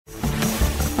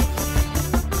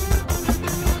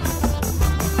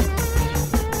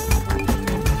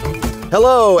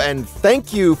Hello, and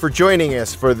thank you for joining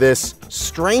us for this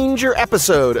stranger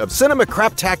episode of Cinema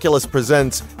Craptaculous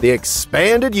Presents The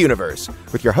Expanded Universe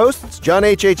with your hosts, John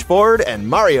H. Ford and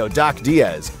Mario Doc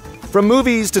Diaz. From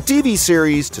movies to TV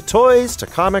series to toys to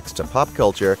comics to pop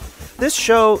culture, this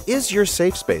show is your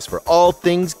safe space for all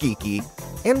things geeky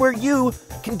and where you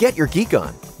can get your geek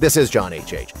on. This is John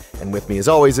H. And with me, as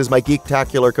always, is my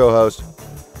Geektacular co-host,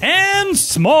 and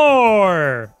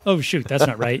s'more! Oh, shoot, that's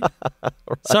not right. Right.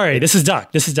 Sorry, this is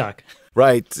Doc.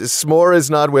 Right. S'more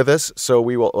is not with us, so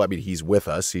we will... I mean, he's with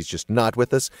us. He's just not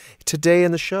with us today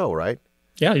in the show, right?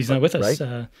 Yeah, he's not with us.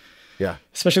 Right? Yeah.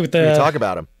 Especially with we talk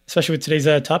about him. Especially with today's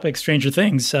topic, Stranger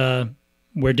Things.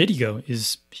 Where did he go?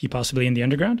 Is he possibly in the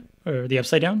underground or the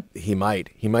upside down? He might.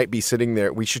 He might be sitting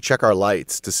there. We should check our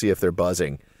lights to see if they're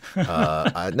buzzing. No,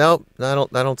 I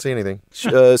don't see anything.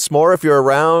 S'more, if you're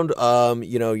around,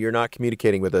 you're not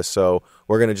communicating with us, so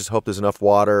we're going to just hope there's enough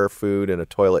water, food, and a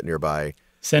toilet nearby.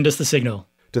 Send us the signal.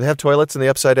 Do they have toilets in the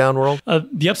upside down world?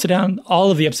 The upside down, all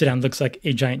of the upside down looks like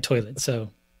a giant toilet, so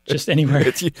just anywhere.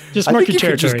 Just mark your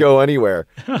territory. Just go anywhere.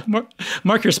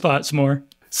 Mark your spot, S'more.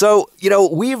 So,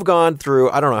 we've gone through,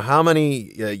 I don't know how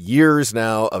many years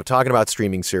now of talking about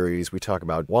streaming series. We talk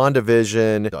about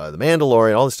WandaVision, The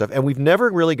Mandalorian, all this stuff, and we've never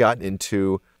really gotten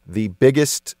into the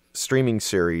biggest streaming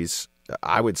series,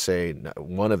 I would say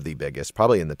one of the biggest,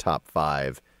 probably in the top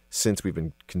 5 since we've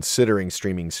been considering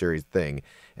streaming series thing,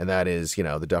 and that is,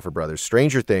 the Duffer Brothers'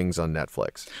 Stranger Things on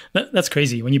Netflix. That's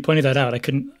crazy. When you pointed that out, I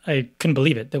couldn't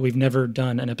believe it, that we've never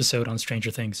done an episode on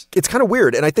Stranger Things. It's kind of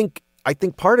weird, and I think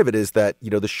part of it is that,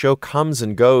 the show comes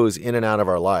and goes in and out of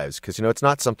our lives because, it's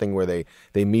not something where they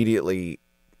immediately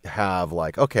have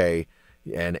like, okay,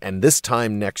 and this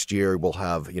time next year we'll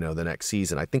have, the next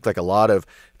season. I think like a lot of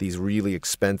these really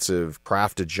expensive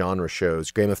crafted genre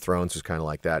shows, Game of Thrones was kind of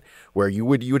like that, where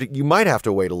you might have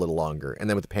to wait a little longer. And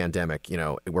then with the pandemic,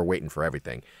 we're waiting for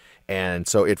everything. And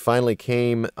so it finally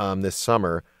came this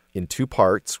summer in 2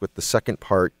 parts, with the second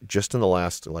part just in the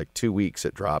last 2 weeks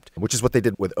it dropped, which is what they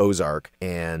did with Ozark.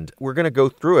 And we're going to go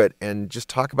through it and just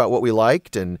talk about what we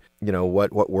liked and,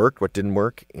 what worked, what didn't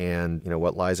work, and,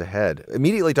 what lies ahead.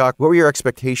 Immediately, Doc, what were your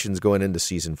expectations going into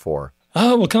season 4?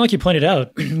 Oh, well, kind of like you pointed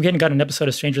out, we hadn't gotten an episode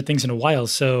of Stranger Things in a while.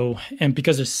 And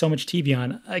because there's so much TV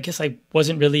on, I guess I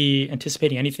wasn't really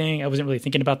anticipating anything. I wasn't really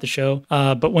thinking about the show.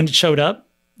 But when it showed up,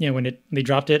 when they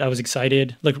dropped it, I was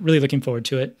excited, really looking forward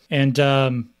to it.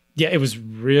 And, yeah, it was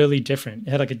really different.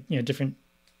 It had a different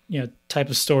type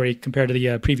of story compared to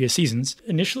the previous seasons.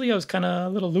 Initially, I was kind of a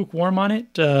little lukewarm on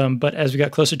it, but as we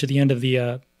got closer to the end of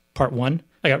the part 1,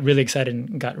 I got really excited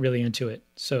and got really into it.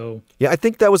 So yeah, I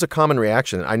think that was a common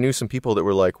reaction. I knew some people that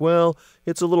were like, well,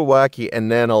 it's a little wacky.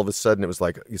 And then all of a sudden it was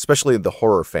like, especially the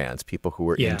horror fans, people who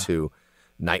were into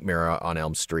Nightmare on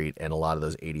Elm Street and a lot of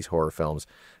those 80s horror films,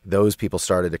 those people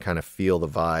started to kind of feel the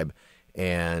vibe.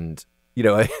 And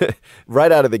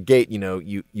right out of the gate,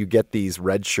 you get these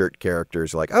red shirt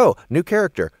characters like, oh, new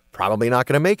character, probably not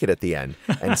going to make it at the end.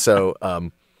 And so,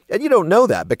 and you don't know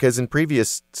that because in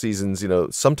previous seasons,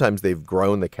 sometimes they've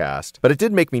grown the cast. But it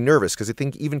did make me nervous because I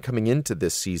think even coming into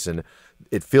this season,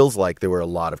 it feels like there were a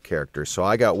lot of characters. So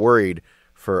I got worried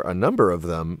for a number of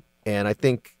them. And I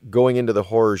think going into the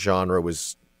horror genre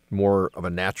was more of a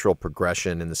natural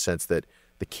progression in the sense that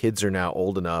the kids are now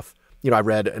old enough. I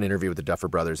read an interview with the Duffer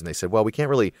Brothers and they said, well, we can't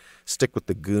really stick with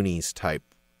the Goonies type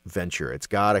venture. It's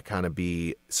got to kind of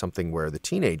be something where the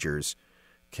teenagers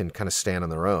can kind of stand on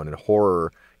their own. And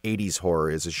horror, 80s horror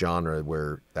is a genre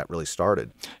where that really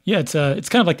started. Yeah, it's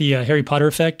kind of like the Harry Potter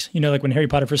effect. Like when Harry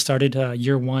Potter first started,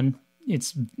 year 1,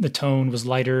 the tone was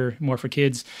lighter, more for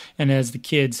kids. And as the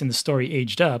kids in the story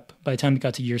aged up, by the time it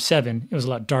got to year 7, it was a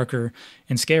lot darker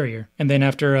and scarier. And then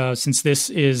after, since this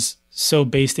is so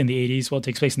based in the 80s, well, it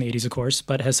takes place in the 80s, of course,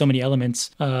 but it has so many elements,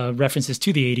 references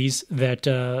to the 80s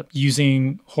that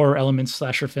using horror elements,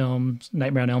 slasher films,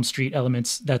 Nightmare on Elm Street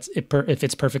elements, it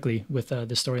fits perfectly with the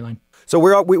storyline. So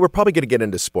we're probably going to get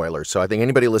into spoilers. So I think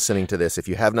anybody listening to this, if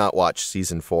you have not watched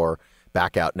season 4,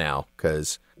 back out now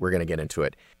because we're going to get into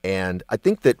it. And I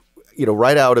think that,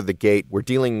 right out of the gate, we're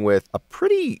dealing with a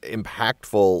pretty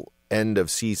impactful end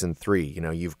of season 3.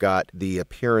 You've got the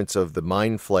appearance of the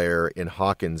Mind Flayer in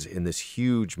Hawkins in this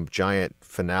huge, giant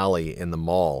finale in the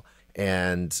mall.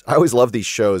 And I always love these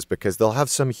shows because they'll have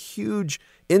some huge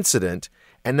incident,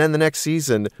 and then the next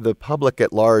season, the public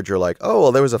at large are like, oh,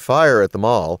 well, there was a fire at the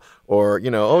mall. Or,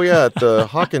 oh, yeah, at the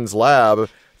Hawkins lab,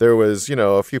 there was,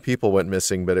 a few people went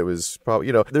missing, but it was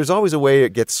probably, there's always a way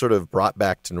it gets sort of brought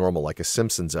back to normal, like a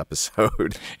Simpsons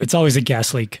episode. It's always a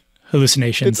gas leak.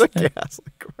 Hallucinations. It's a gas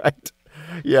leak, right?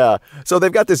 Yeah. So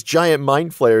they've got this giant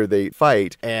mind flayer they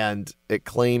fight, and it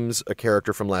claims a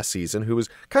character from last season who was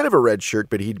kind of a red shirt,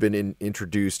 but he'd been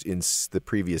introduced in the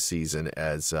previous season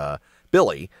as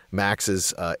Billy,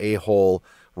 Max's a-hole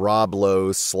Rob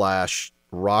Lowe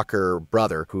 / rocker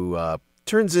brother, who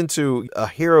turns into a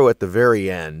hero at the very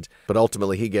end, but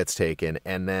ultimately he gets taken.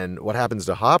 And then what happens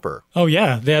to Hopper? Oh,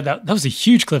 yeah. That was a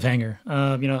huge cliffhanger.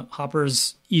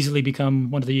 Hopper's easily become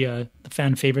one of the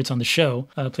fan favorites on the show,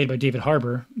 played by David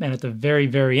Harbour. And at the very,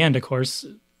 very end, of course,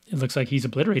 it looks like he's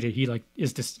obliterated. He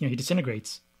he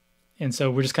disintegrates. And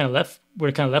so we're kind of left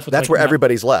with that's where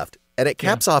everybody's left. And it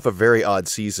caps off a very odd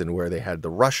season where they had the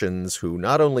Russians who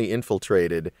not only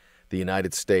infiltrated the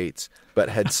United States, but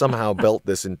had somehow built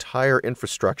this entire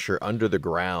infrastructure under the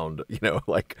ground,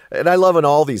 and I love in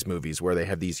all these movies where they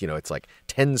have these, it's like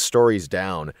 10 stories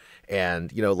down, and,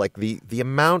 the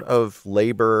amount of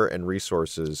labor and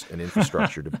resources and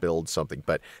infrastructure to build something,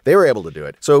 but they were able to do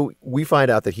it. So we find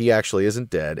out that he actually isn't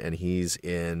dead,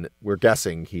 and we're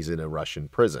guessing he's in a Russian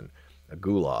prison, a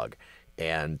gulag,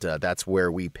 and that's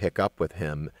where we pick up with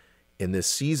him in this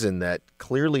season that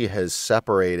clearly has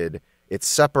separated. It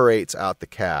separates out the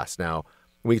cast. Now,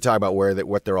 we can talk about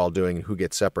what they're all doing and who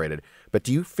gets separated. But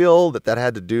do you feel that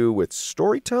had to do with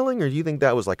storytelling, or do you think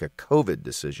that was like a COVID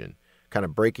decision, kind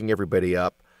of breaking everybody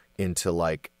up into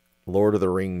like Lord of the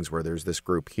Rings, where there's this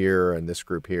group here and this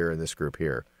group here and this group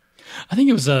here? I think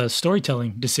it was a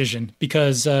storytelling decision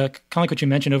because kind of like what you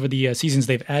mentioned, over the seasons,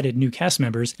 they've added new cast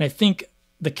members. And I think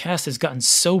the cast has gotten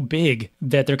so big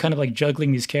that they're kind of like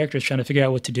juggling these characters, trying to figure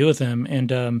out what to do with them.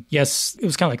 And yes, it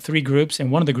was kind of like 3 groups,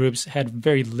 and one of the groups had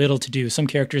very little to do. Some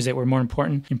characters that were more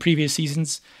important in previous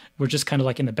seasons were just kind of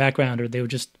like in the background, or they would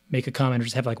just make a comment or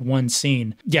just have like one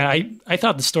scene. Yeah, I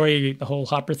thought the story, the whole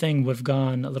Hopper thing, would have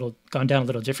gone down a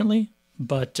little differently.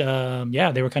 But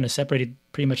they were kind of separated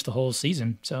pretty much the whole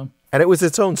season. And it was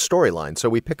its own storyline. So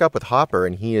we pick up with Hopper,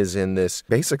 and he is in this,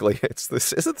 basically, is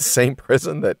it the same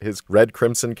prison that his Red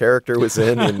Crimson character was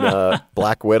in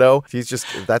Black Widow?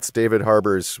 That's David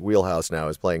Harbour's wheelhouse now,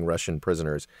 is playing Russian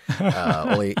prisoners.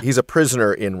 Only he's a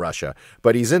prisoner in Russia,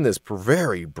 but he's in this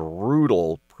very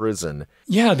brutal prison.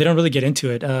 Yeah, they don't really get into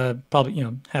it. Probably,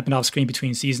 happened off screen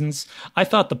between seasons. I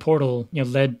thought the portal,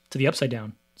 led to the Upside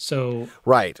Down. So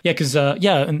right. Yeah, because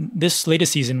in this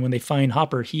latest season, when they find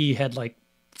Hopper, he had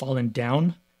fallen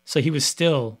down, so he was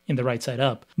still in the right side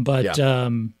up. But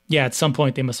at some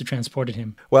point they must have transported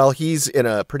him. Well, he's in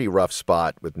a pretty rough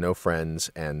spot with no friends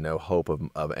and no hope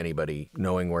of anybody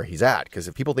knowing where he's at. Because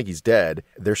if people think he's dead,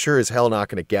 they're sure as hell not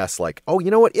going to guess oh, you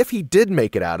know what? If he did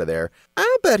make it out of there,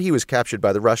 I bet he was captured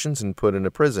by the Russians and put in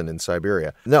a prison in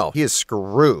Siberia. No, he is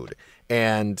screwed.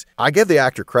 And I give the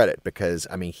actor credit because,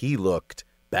 he looked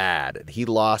bad. He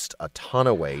lost a ton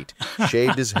of weight,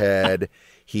 shaved his head.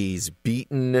 He's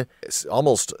beaten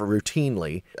almost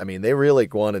routinely. They really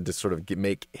wanted to sort of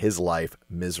make his life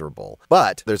miserable.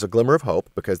 But there's a glimmer of hope,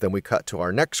 because then we cut to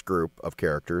our next group of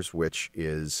characters, which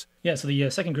is... Yeah, so the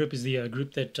second group is the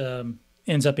group that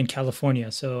ends up in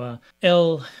California. So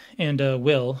Elle and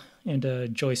Will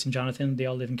and Joyce and Jonathan, they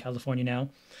all live in California now.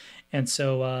 And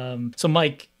so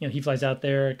Mike, he flies out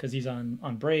there because he's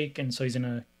on break, and so he's going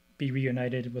to be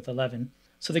reunited with 11.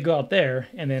 So they go out there,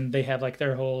 and then they have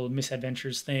their whole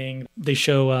misadventures thing. They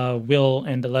show Will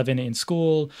and 11 in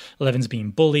school. 11's being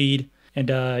bullied. And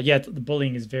the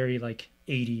bullying is very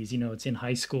 80s. It's in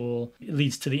high school. It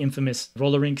leads to the infamous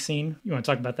roller rink scene. You want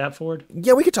to talk about that, Ford?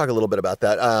 Yeah, we could talk a little bit about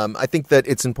that. I think that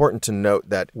it's important to note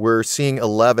that we're seeing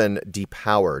 11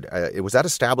 depowered. Was that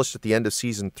established at the end of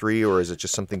season 3, or is it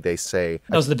just something they say?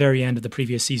 That was the very end of the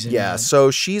previous season. Yeah,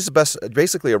 so she's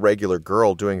basically a regular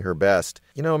girl doing her best.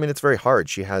 It's very hard.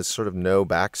 She has sort of no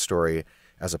backstory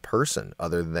as a person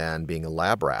other than being a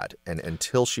lab rat, and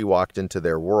until she walked into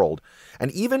their world. And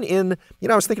even in,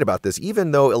 I was thinking about this, even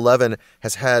though 11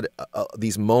 has had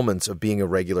these moments of being a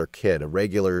regular kid, a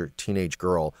regular teenage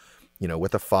girl,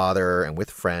 with a father and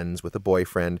with friends, with a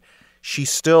boyfriend, she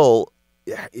still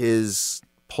is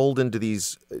pulled into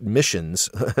these missions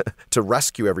to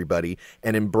rescue everybody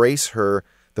and embrace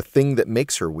the thing that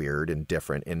makes her weird and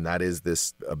different, and that is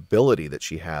this ability that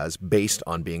she has based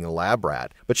on being a lab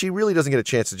rat. But she really doesn't get a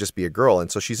chance to just be a girl, and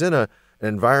so she's in an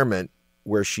environment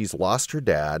where she's lost her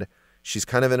dad. She's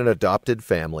kind of in an adopted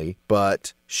family,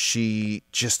 but she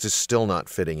just is still not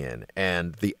fitting in.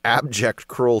 And the abject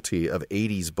cruelty of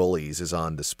 80s bullies is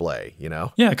on display, Yeah,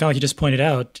 kind of like you just pointed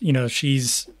out,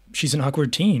 she's an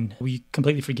awkward teen. We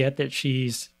completely forget that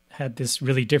she's had this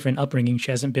really different upbringing.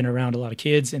 She hasn't been around a lot of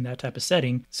kids in that type of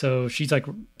setting. So she's like,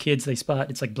 kids they spot,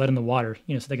 it's like blood in the water.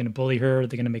 So they're going to bully her,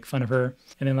 they're going to make fun of her.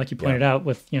 And then like you pointed out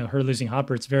with, her losing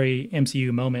Hopper, it's a very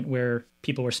MCU moment where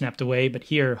people were snapped away, but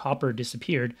here Hopper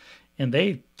disappeared and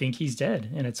they think he's dead.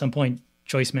 And at some point,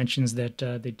 Joyce mentions that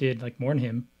they did like mourn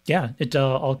him. Yeah, it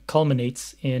all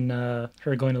culminates in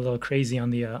her going a little crazy on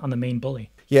the main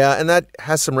bully. Yeah, and that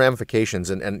has some ramifications.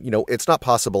 And it's not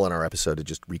possible in our episode to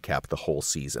just recap the whole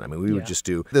season. I mean, we would just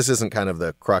this isn't kind of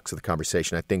the crux of the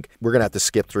conversation. I think we're going to have to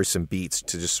skip through some beats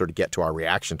to just sort of get to our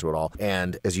reaction to it all.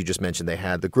 And as you just mentioned, they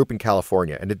had the group in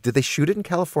California. And did they shoot it in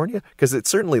California? Because it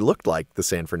certainly looked like the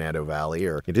San Fernando Valley,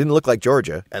 or it didn't look like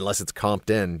Georgia, unless it's comped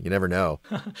in. You never know.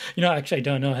 Actually, I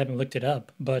don't know. I haven't looked it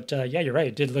up. But yeah, you're right.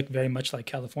 It did look very much like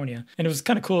California. And it was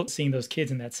kind of cool seeing those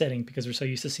kids in that setting because we're so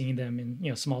used to seeing them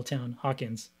in, small town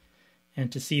Hawkins. And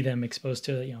to see them exposed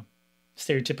to,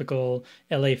 stereotypical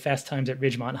LA Fast Times at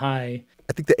Ridgemont High.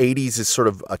 I think the 80s is sort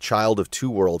of a child of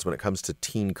two worlds when it comes to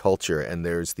teen culture. And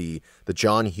there's the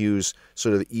John Hughes,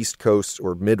 sort of the East Coast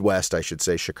or Midwest, I should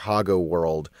say, Chicago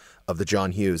world of the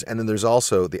John Hughes. And then there's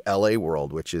also the LA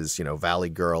world, which is, Valley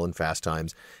Girl and Fast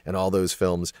Times and all those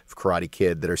films, Karate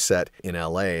Kid, that are set in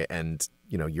LA. And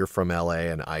you're from LA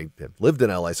and I have lived in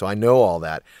LA, so I know all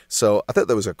that. So I thought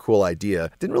that was a cool idea.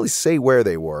 Didn't really say where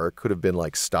they were. Could have been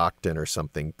like Stockton or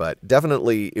something, but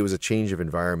definitely it was a change of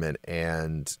environment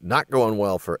and not going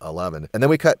well for 11. And then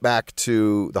we cut back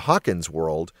to the Hawkins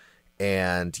world,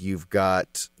 and you've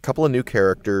got a couple of new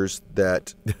characters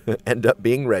that end up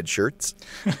being red shirts.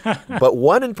 But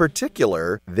one in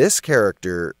particular, this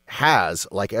character has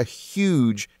like a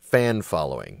huge fan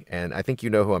following, and I think you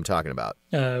know who I'm talking about.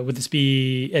 Would this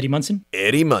be Eddie Munson?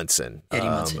 Eddie Munson. Eddie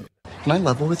Munson. Can I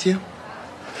level with you?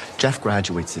 Jeff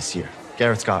graduates this year.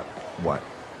 Garrett's got, what,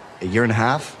 a year and a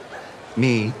half?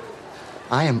 Me,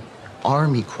 I am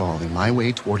army crawling my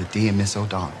way toward a D in Miss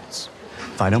O'Donnell's.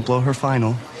 If I don't blow her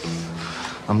final,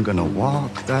 I'm gonna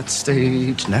walk that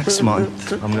stage next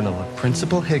month. I'm gonna look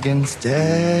Principal Higgins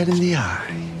dead in the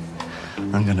eye.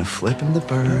 I'm gonna flip him the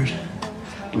bird.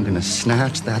 I'm gonna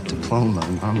snatch that diploma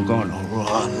and I'm gonna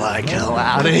run like hell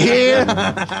out of here.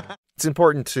 It's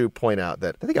important to point out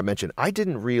that I think I mentioned I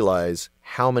didn't realize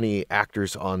how many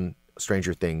actors on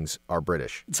Stranger Things are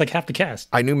British. It's like half the cast.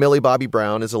 I knew Millie Bobby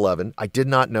Brown is 11. I did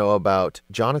not know about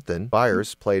Jonathan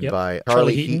Byers, played by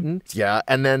Charlie Heaton. Yeah,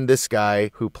 and then this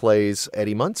guy who plays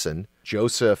Eddie Munson,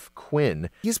 Joseph Quinn,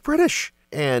 he's British.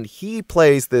 And he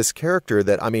plays this character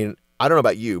that, I mean, I don't know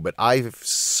about you, but I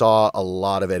saw a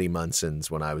lot of Eddie Munson's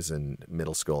when I was in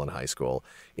middle school and high school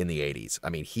in the 80s.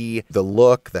 I mean, the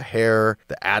look, the hair,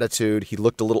 the attitude, he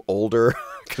looked a little older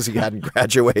because he hadn't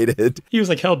graduated. He was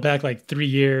like held back like 3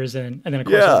 years and then of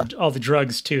course all the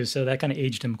drugs too. So that kind of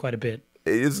aged him quite a bit.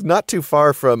 It's not too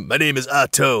far from, my name is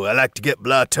Otto, I like to get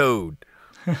blottoed.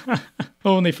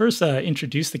 Well, when they first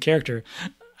introduced the character,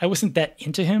 I wasn't that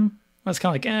into him. I was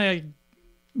kind of like,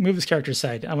 move his character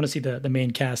aside. I want to see the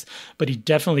main cast, but he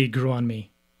definitely grew on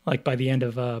me. Like by the end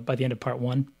of part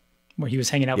one, where he was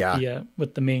hanging out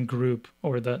with the main group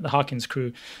or the Hawkins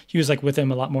crew, he was like with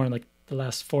them a lot more in like the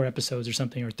last 4 episodes or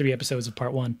something, or 3 episodes of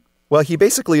part one. Well, he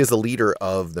basically is the leader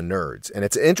of the nerds, and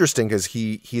it's interesting because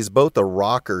he's both a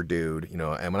rocker dude,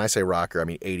 and when I say rocker, I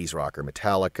mean 80s rocker,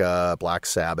 Metallica, Black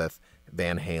Sabbath,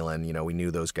 Van Halen. We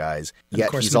knew those guys. Yet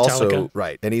he's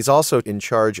Metallica. And he's also in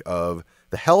charge of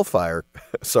the Hellfire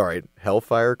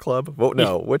Club? Well,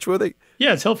 no, which were they?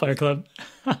 Yeah, it's Hellfire Club.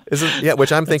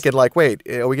 Which I'm thinking like, wait,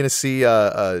 are we going to see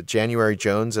January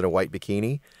Jones in a white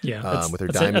bikini? Yeah, with her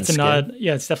diamond skin? Nod.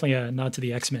 Yeah, it's definitely a nod to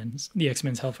the X-Men's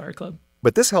Hellfire Club.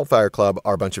 But this Hellfire Club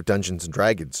are a bunch of Dungeons &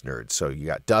 Dragons nerds. So you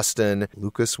got Dustin,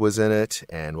 Lucas was in it,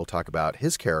 and we'll talk about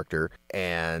his character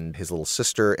and his little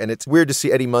sister. And it's weird to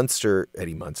see Eddie Munson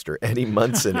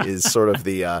is sort of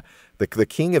the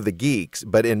king of the geeks.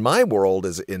 But in my world,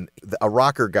 a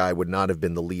rocker guy would not have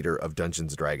been the leader of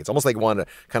Dungeons & Dragons. Almost like wanted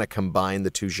to kind of combine the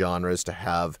two genres to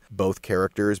have both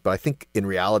characters. But I think in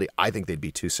reality, they'd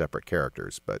be two separate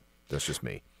characters. But that's just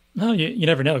me. No, you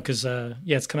never know because,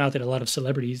 it's come out that a lot of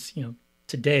celebrities,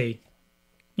 today,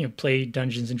 play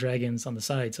Dungeons and Dragons on the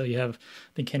side. So you have,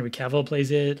 I think Henry Cavill plays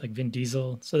it, like Vin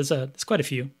Diesel. So there's quite a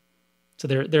few. So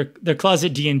they're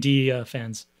closet D&D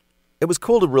fans. It was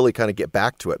cool to really kind of get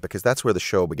back to it because that's where the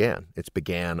show began. It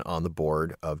began on the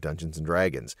board of Dungeons and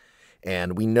Dragons.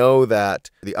 And we know that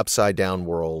the Upside Down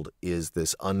world is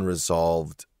this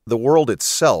unresolved. The world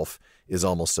itself is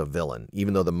almost a villain,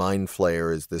 even though the Mind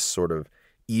Flayer is this sort of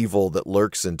evil that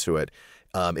lurks into it.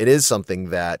 It is something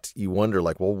that you wonder,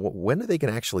 like, well, when are they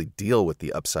going to actually deal with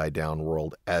the Upside Down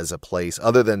world as a place,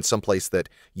 other than some place that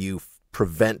you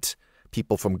prevent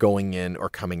people from going in or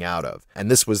coming out of. And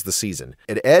this was the season.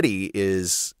 And Eddie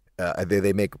is...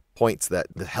 they make points that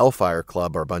the Hellfire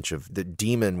Club are a bunch of the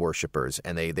demon worshippers,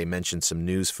 and they mention some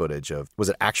news footage of, was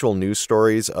it actual news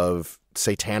stories of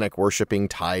satanic worshiping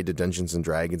tied to Dungeons and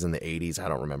Dragons in the 80s? I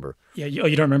don't remember. Yeah,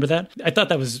 you don't remember that? I thought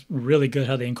that was really good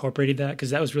how they incorporated that,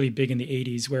 because that was really big in the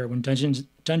 80s, where when Dungeons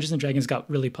and Dragons got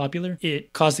really popular,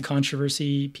 it caused a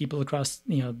controversy. People across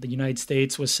the United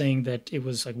States was saying that it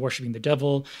was like worshiping the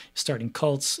devil, starting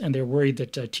cults, and they're worried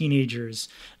that teenagers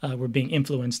were being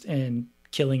influenced and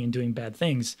killing and doing bad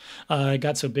things. It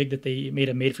got so big that they made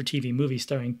a made-for-TV movie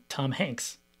starring Tom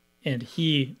Hanks. And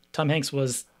Tom Hanks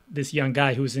was this young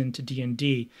guy who was into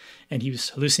D&D, and he was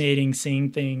hallucinating,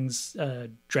 seeing things,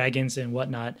 dragons and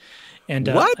whatnot. And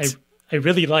what? I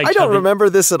really liked. I don't remember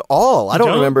this at all. I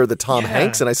don't remember the Tom Yeah.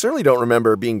 Hanks, and I certainly don't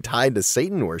remember being tied to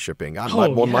Satan worshiping.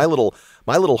 My little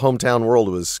hometown world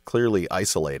was clearly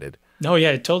isolated. No,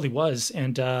 yeah, it totally was.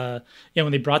 And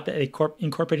when they brought that, they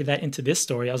incorporated that into this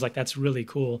story, I was like, that's really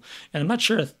cool. And I'm not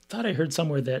sure, I thought I heard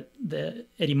somewhere that the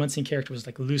Eddie Munson character was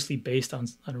like loosely based on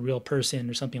a real person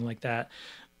or something like that.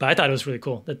 But I thought it was really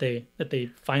cool that they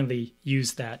finally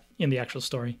used that in the actual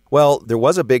story. Well, there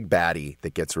was a big baddie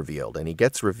that gets revealed, and he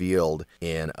gets revealed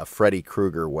in a Freddy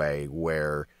Krueger way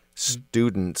where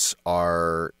students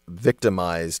are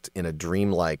victimized in a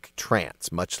dreamlike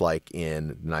trance, much like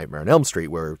in Nightmare on Elm Street,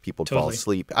 where people fall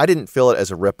asleep. I didn't feel it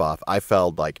as a ripoff. I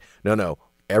felt like, no,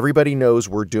 everybody knows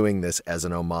we're doing this as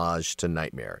an homage to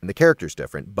Nightmare. And the character's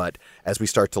different, but as we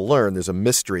start to learn, there's a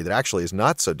mystery that actually is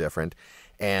not so different.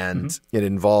 And it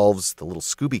involves the little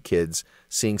Scooby kids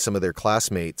seeing some of their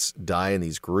classmates die in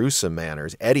these gruesome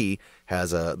manners. Eddie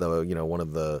has one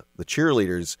of the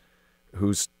cheerleaders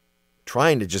who's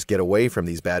trying to just get away from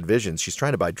these bad visions. She's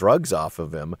trying to buy drugs off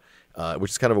of him, which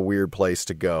is kind of a weird place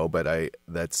to go, but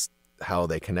that's how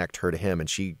they connect her to him. And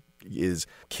she is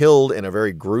killed in a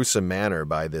very gruesome manner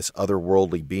by this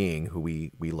otherworldly being who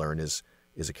we learn is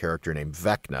a character named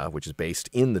Vecna, which is based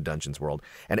in the Dungeons world.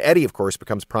 And Eddie, of course,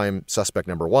 becomes prime suspect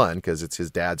number one because it's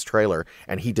his dad's trailer,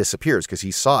 and he disappears because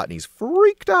he saw it and he's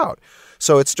freaked out.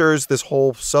 So it stirs this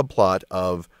whole subplot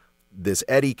of this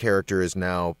Eddie character is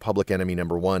now public enemy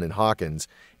number one in Hawkins,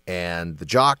 and the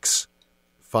jocks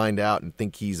find out and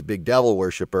think he's a big devil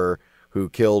worshiper who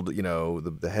killed,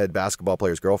 the head basketball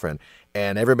player's girlfriend,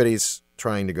 and everybody's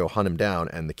trying to go hunt him down.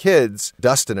 And the kids,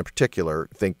 Dustin in particular,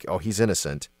 think, oh, he's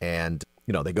innocent, and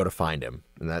they go to find him,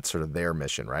 and that's sort of their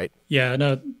mission, right? Yeah,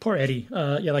 no, poor Eddie.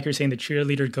 Like you were saying, the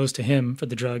cheerleader goes to him for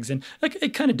the drugs, and like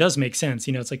it kind of does make sense.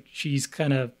 It's like she's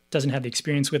kind of doesn't have the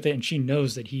experience with it, and she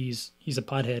knows that he's a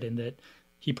pothead and that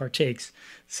he partakes.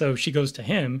 So she goes to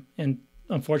him, and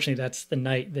unfortunately, that's the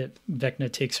night that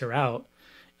Vecna takes her out.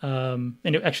 And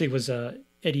it actually was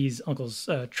Eddie's uncle's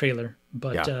trailer,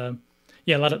 but. Yeah.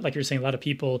 A lot of, like you're saying, a lot of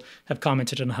people have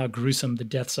commented on how gruesome the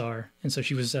deaths are, and so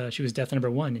she was death number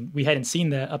one, and we hadn't seen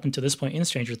that up until this point in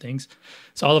Stranger Things.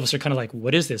 So all of us are kind of like,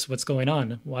 "What is this? What's going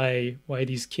on? Why are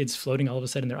these kids floating? All of a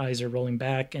sudden, their eyes are rolling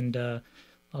back, and all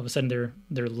of a sudden,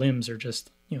 their limbs are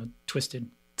just twisted."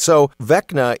 So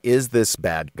Vecna is this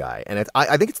bad guy, and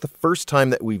I think it's the first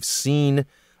time that we've seen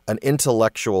an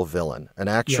intellectual villain, an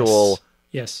actual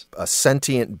a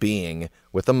sentient being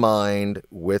with a mind,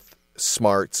 with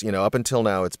smarts. Up until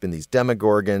now it's been these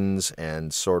demogorgons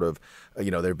and sort of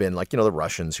there've been like the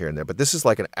Russians here and there, but this is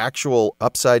like an actual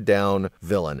upside down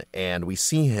villain, and we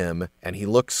see him and he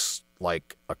looks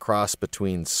like a cross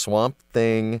between Swamp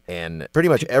Thing and pretty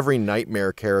much every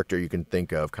nightmare character you can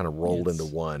think of kind of rolled into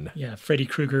one. Yeah, Freddy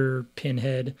Krueger,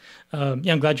 Pinhead.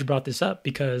 I'm glad you brought this up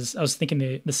because I was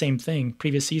thinking the same thing.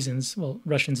 Previous seasons, well,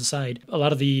 Russians aside, a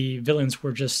lot of the villains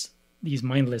were just these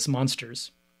mindless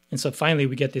monsters. And so finally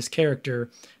we get this character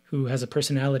who has a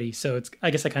personality. So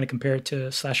I guess I kind of compare it to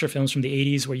slasher films from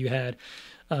the 80s where you had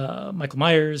Michael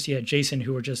Myers, you had Jason,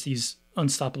 who were just these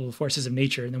unstoppable forces of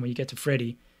nature. And then when you get to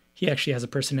Freddy, he actually has a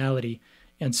personality.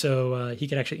 And so he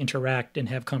could actually interact and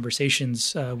have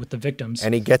conversations with the victims.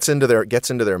 And he gets into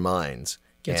their minds.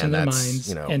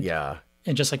 And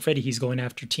just like Freddy, he's going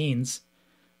after teens.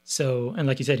 So, and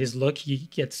like you said, his look, he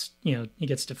gets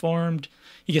deformed,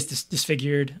 he gets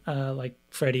disfigured, like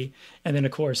Freddy. And then,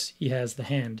 of course, he has the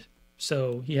hand.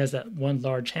 So he has that one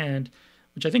large hand,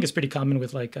 which I think is pretty common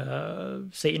with like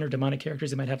Satan or demonic characters.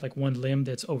 They might have like one limb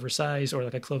that's oversized or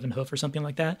like a cloven hoof or something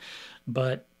like that.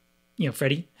 But,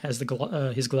 Freddy has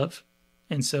his glove.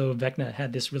 And so Vecna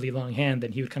had this really long hand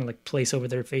that he would kind of like place over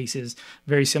their faces,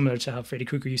 very similar to how Freddy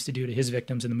Krueger used to do to his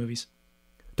victims in the movies.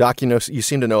 Doc, you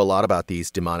seem to know a lot about these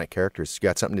demonic characters. You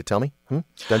got something to tell me?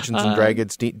 Dungeons and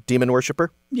Dragons demon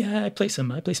worshiper? Yeah, I play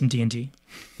some D&D.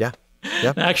 Yeah.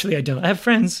 Yeah. Actually, I don't. I have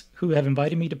friends who have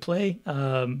invited me to play.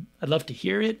 I'd love to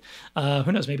hear it.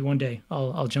 Who knows? Maybe one day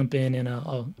I'll jump in and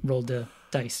I'll roll the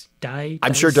dice.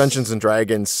 I'm sure Dungeons and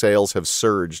Dragons sales have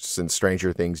surged since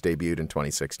Stranger Things debuted in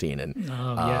 2016. And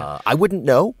I wouldn't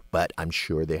know, but I'm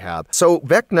sure they have. So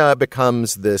Vecna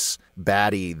becomes this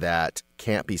baddie that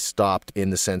can't be stopped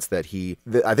in the sense that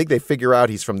I think they figure out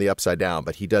he's from the Upside Down,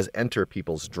 but he does enter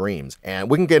people's dreams. And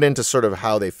we can get into sort of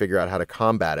how they figure out how to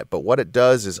combat it. But what it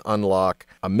does is unlock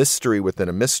a mystery within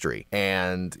a mystery.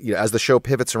 And as the show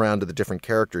pivots around to the different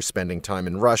characters spending time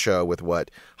in Russia with what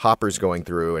Hopper's going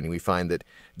through, and we find that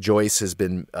Joyce has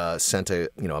been sent a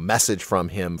message from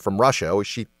him from Russia, or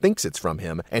she thinks it's from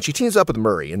him, and she teams up with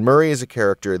Murray. And Murray is a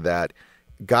character that,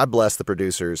 God bless the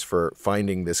producers for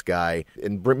finding this guy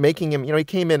and making him, he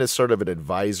came in as sort of an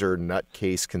advisor,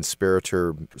 nutcase,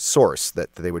 conspirator source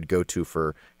that they would go to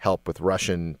for help with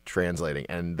Russian translating.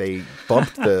 And they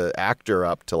bumped the actor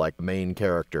up to like main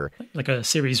character. Like a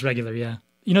series regular, yeah.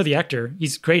 You know the actor.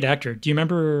 He's a great actor. Do you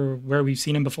remember where we've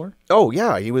seen him before? Oh,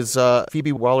 yeah. He was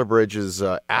Phoebe Waller-Bridge's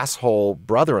asshole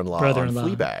brother-in-law on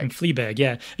Fleabag. In Fleabag,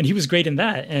 yeah. And he was great in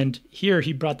that. And here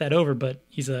he brought that over, but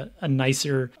he's a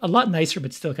lot nicer,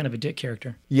 but still kind of a dick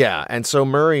character. Yeah. And so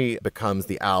Murray becomes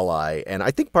the ally. And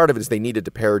I think part of it is they needed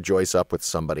to pair Joyce up with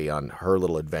somebody on her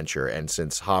little adventure. And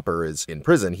since Hopper is in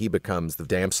prison, he becomes the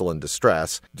damsel in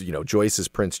distress. Joyce is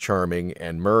Prince Charming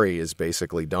and Murray is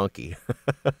basically Donkey.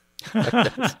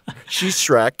 She's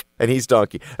Shrek and he's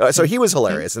Donkey. So he was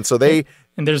hilarious. And so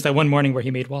and there's that one morning where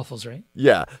he made waffles, right?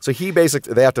 Yeah. So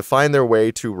they have to find their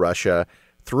way to Russia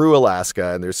through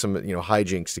Alaska, and there's some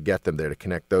hijinks to get them there to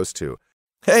connect those two.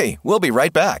 Hey, we'll be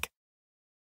right back.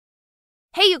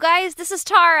 Hey, you guys, this is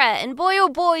Tara, and boy, oh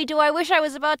boy, do I wish I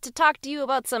was about to talk to you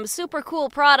about some super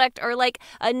cool product or like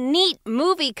a neat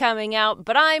movie coming out,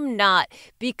 but I'm not,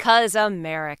 because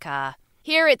America.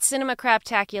 Here at Cinema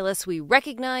Craptaculus, we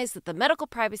recognize that the medical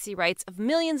privacy rights of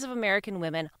millions of American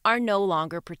women are no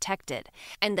longer protected,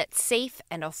 and that safe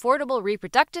and affordable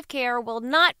reproductive care will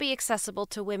not be accessible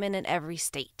to women in every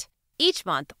state. Each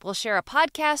month, we'll share a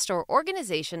podcast or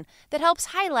organization that helps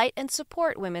highlight and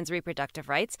support women's reproductive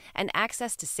rights and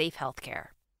access to safe health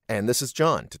care. And this is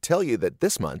John to tell you that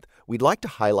this month, we'd like to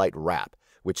highlight WRRAP,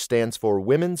 which stands for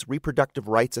Women's Reproductive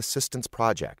Rights Assistance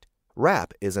Project.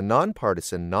 WRRAP is a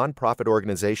nonpartisan, nonprofit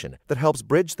organization that helps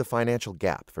bridge the financial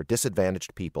gap for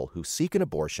disadvantaged people who seek an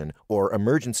abortion or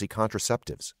emergency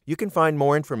contraceptives. You can find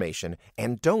more information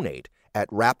and donate at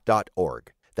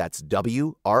wrap.org. That's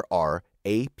WRRAP.org.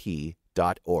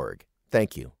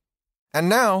 Thank you. And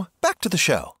now, back to the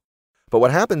show. But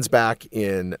what happens back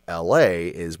in L.A.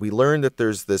 is we learn that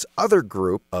there's this other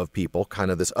group of people,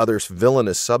 kind of this other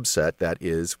villainous subset that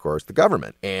is, of course, the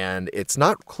government. And it's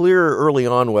not clear early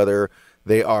on whether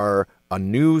they are a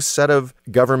new set of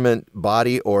government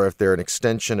body or if they're an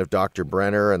extension of Dr.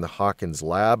 Brenner and the Hawkins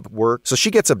lab work. So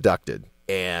she gets abducted.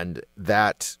 And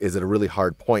that is at a really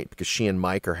hard point because she and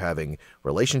Mike are having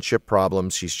relationship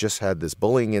problems. She's just had this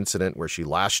bullying incident where she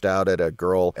lashed out at a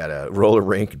girl at a roller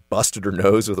rink, busted her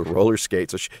nose with a roller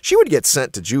skate. So she would get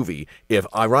sent to juvie if,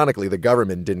 ironically, the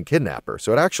government didn't kidnap her.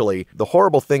 So the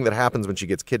horrible thing that happens when she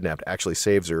gets kidnapped actually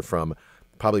saves her from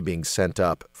probably being sent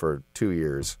up for 2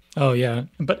 years. Oh, yeah.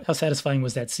 But how satisfying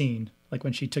was that scene? Like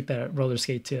when she took that roller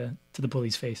skate to the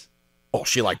bully's face. Oh,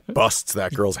 she busts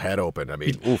that girl's head open. I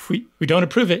mean, oof. We don't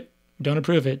approve it. We don't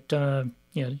approve it.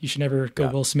 You should never go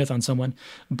Will Smith on someone.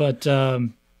 But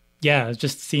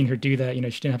just seeing her do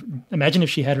that, she didn't imagine if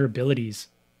she had her abilities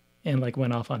and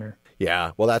went off on her.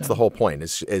 Yeah, well, that's the whole point,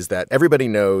 is that everybody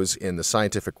knows in the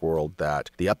scientific world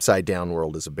that the upside-down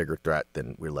world is a bigger threat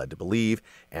than we're led to believe,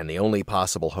 and the only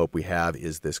possible hope we have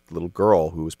is this little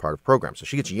girl who is part of the program. So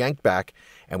she gets yanked back,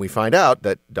 and we find out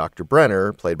that Dr.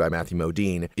 Brenner, played by Matthew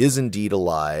Modine, is indeed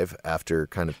alive after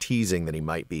kind of teasing that he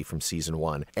might be from season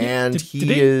 1. And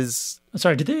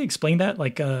Sorry, did they explain that? I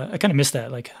kind of missed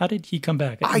that. How did he come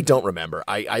back? I don't remember.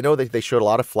 I know that they showed a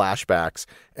lot of flashbacks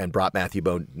and brought Matthew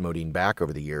Modine back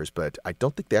over the years, but I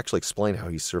don't think they actually explained how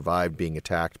he survived being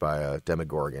attacked by a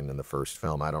Demogorgon in the first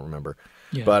film. I don't remember.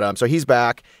 Yeah. But so he's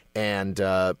back and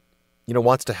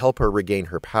wants to help her regain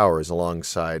her powers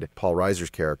alongside Paul Reiser's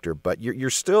character, but you're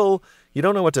still... You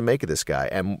don't know what to make of this guy.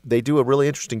 And they do a really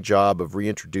interesting job of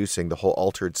reintroducing the whole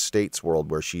altered states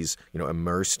world where she's,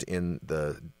 immersed in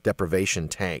the deprivation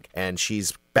tank and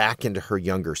she's back into her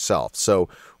younger self. So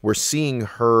we're seeing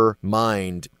her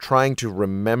mind trying to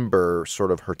remember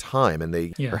sort of her time, and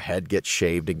her head gets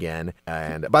shaved again.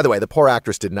 And by the way, the poor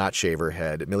actress did not shave her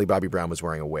head. Millie Bobby Brown was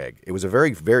wearing a wig. It was a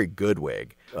very, very good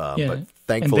wig. But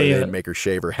thankfully they didn't make her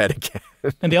shave her head again.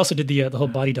 And they also did the whole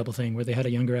body double thing where they had a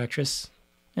younger actress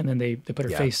and then they put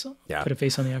her face, put a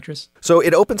face on the actress. So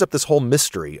it opens up this whole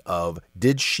mystery of,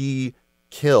 did she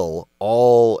kill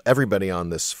everybody on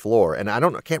this floor? And I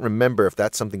can't remember if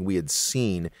that's something we had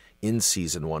seen in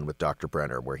season 1 with Dr.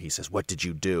 Brenner, where he says, "What did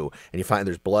you do?" And you find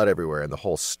there's blood everywhere, and the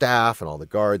whole staff and all the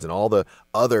guards and all the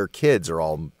other kids are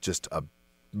all just a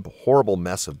horrible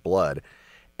mess of blood.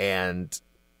 And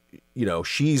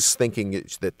she's thinking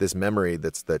that this memory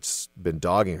that's been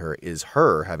dogging her is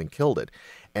her having killed it.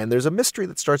 And there's a mystery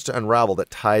that starts to unravel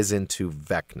that ties into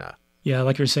Vecna. Yeah,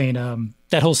 like you were saying,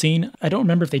 that whole scene, I don't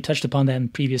remember if they touched upon that in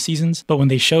previous seasons, but when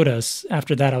they showed us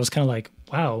after that, I was kind of like,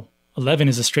 wow, 11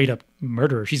 is a straight up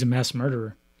murderer. She's a mass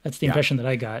murderer. That's the impression that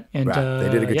I got. And they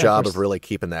did a good job of really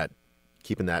keeping that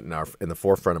in the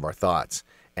forefront of our thoughts.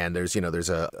 And there's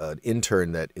an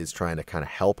intern that is trying to kind of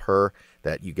help her,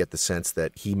 that you get the sense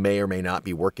that he may or may not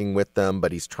be working with them,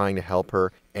 but he's trying to help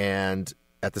her. And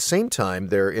at the same time,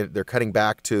 they're cutting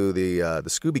back to the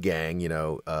Scooby Gang,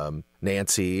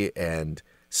 Nancy and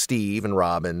Steve and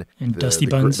Robin. And Dusty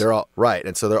Buns. They're all right.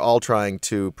 And so they're all trying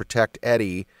to protect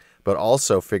Eddie, but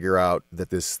also figure out that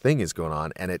this thing is going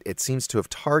on. And it seems to have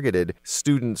targeted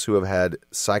students who have had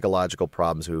psychological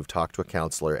problems, who have talked to a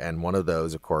counselor. And one of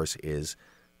those, of course, is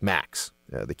Max,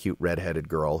 the cute redheaded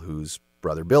girl whose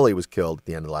brother Billy was killed at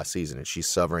the end of last season. And she's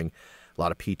suffering a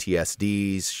lot of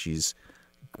PTSDs. She's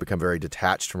become very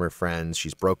detached from her friends.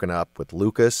 She's broken up with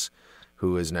Lucas,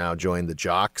 who has now joined the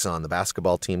jocks on the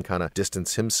basketball team, kind of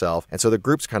distanced himself. And so the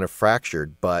group's kind of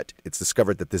fractured, but it's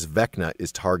discovered that this Vecna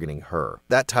is targeting her.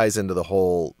 That ties into the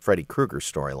whole Freddy Krueger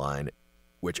storyline,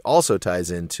 which also ties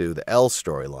into the Elle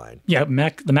storyline. Yeah,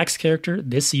 the Max character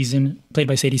this season, played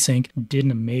by Sadie Sink, did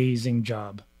an amazing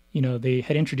job. They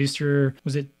had introduced her,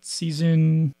 was it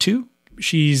season 2?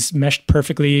 She's meshed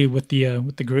perfectly with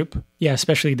the group. Yeah,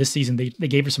 especially this season, they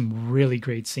gave her some really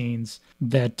great scenes.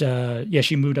 That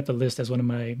she moved up the list as one of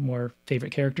my more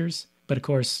favorite characters. But of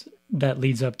course, that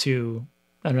leads up to,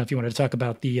 I don't know if you wanted to talk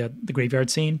about the graveyard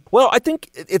scene. Well, I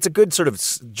think it's a good sort of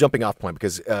jumping off point,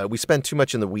 because we spend too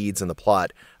much in the weeds in the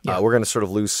plot. We're going to sort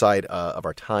of lose sight of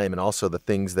our time, and also the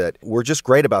things that were just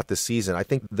great about this season. I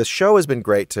think the show has been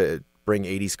great to bring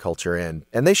 80s culture in.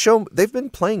 And they've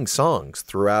been playing songs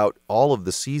throughout all of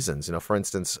the seasons. For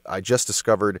instance, I just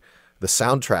discovered the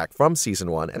soundtrack from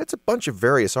season 1, and it's a bunch of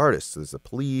various artists. There's the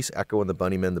Police, Echo and the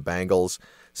Bunnymen, the Bangles,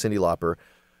 Cyndi Lauper.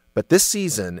 But this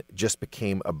season just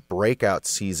became a breakout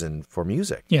season for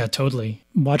music. Yeah, totally.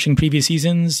 Watching previous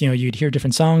seasons, you'd hear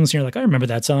different songs, and you're like, I remember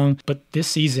that song. But this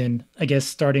season, I guess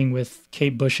starting with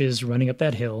Kate Bush's Running Up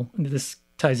That Hill, and this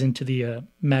ties into the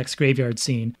Max graveyard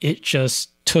scene, it just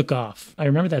took off. I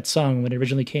remember that song when it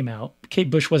originally came out. Kate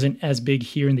Bush wasn't as big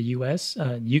here in the US.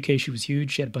 In the UK, she was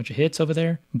huge. She had a bunch of hits over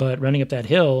there. But Running Up That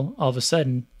Hill, all of a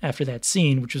sudden, after that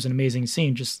scene, which was an amazing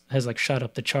scene, just has shot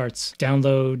up the charts.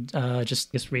 Download,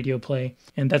 just this radio play.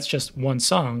 And that's just one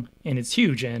song, and it's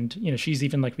huge. And, she's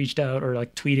even reached out or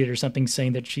tweeted or something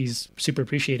saying that she's super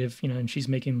appreciative, and she's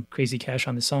making crazy cash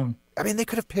on this song. I mean, they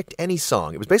could have picked any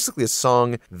song. It was basically a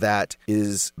song that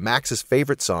is Max's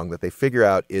favorite song that they figure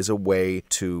out is a way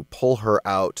to pull her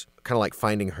out, kind of like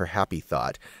finding her happy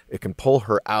thought. It can pull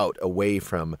her out away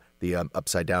from the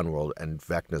upside down world and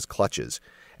Vecna's clutches.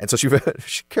 And so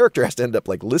she character has to end up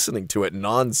listening to it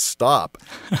nonstop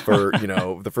for,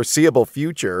 the foreseeable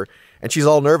future. And she's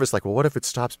all nervous, well, what if it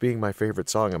stops being my favorite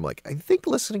song? I'm like, I think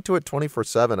listening to it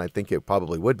 24/7, I think it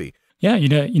probably would be. Yeah,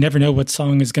 you never know what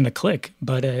song is going to click,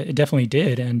 but it definitely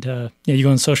did. And you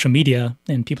go on social media,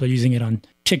 and people are using it on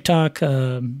TikTok.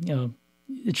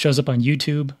 It shows up on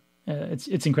YouTube.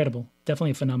 It's incredible.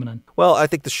 Definitely a phenomenon. Well, I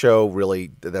think the show really,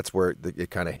 that's where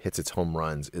it kind of hits its home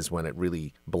runs, is when it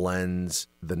really blends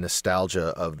the nostalgia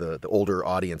of the older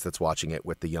audience that's watching it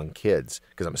with the young kids.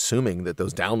 Because I'm assuming that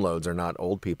those downloads are not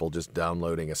old people just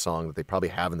downloading a song that they probably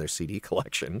have in their CD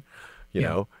collection.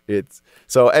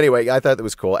 So anyway, I thought that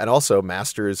was cool. And also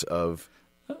Master of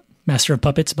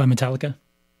Puppets by Metallica.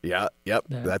 Yeah, yep.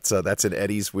 That's in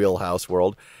Eddie's wheelhouse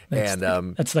world. That's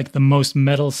the most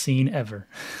metal scene ever.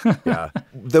 Yeah.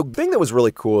 The thing that was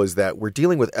really cool is that we're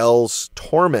dealing with Elle's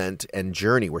torment and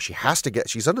journey, where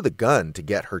she's under the gun to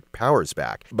get her powers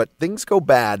back. But things go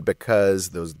bad because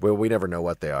we never know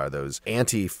what they are. Those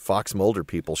anti-Fox Mulder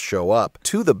people show up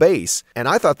to the base, and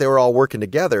I thought they were all working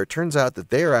together. It turns out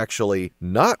that they're actually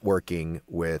not working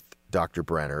with Dr.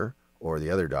 Brenner or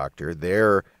the other doctor.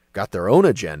 They're got their own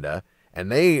agenda. And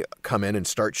they come in and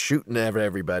start shooting at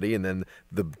everybody, and then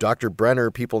the Dr. Brenner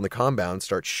people in the compound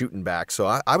start shooting back. So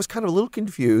I was kind of a little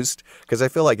confused because I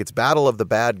feel like it's battle of the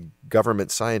bad government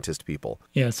scientist people.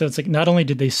 Yeah, so it's like not only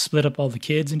did they split up all the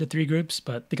kids into 3 groups,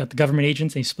 but they got the government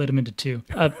agents, they split them into 2.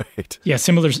 Right. Yeah,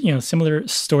 similar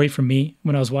story for me.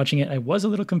 When I was watching it, I was a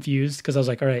little confused because I was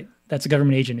like, all right, that's a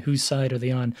government agent. Whose side are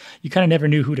they on? You kind of never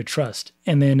knew who to trust.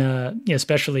 And then,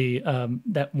 especially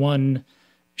that one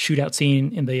shootout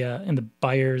scene in the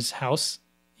buyer's house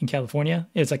in California.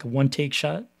 It's like a one-take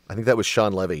shot. I think that was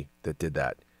Sean Levy that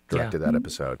directed that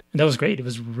episode. And that was great. It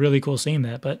was really cool seeing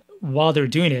that. But while they were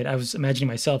doing it, I was imagining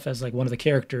myself as like one of the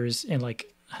characters and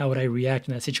like, how would I react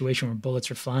in that situation where bullets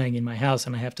are flying in my house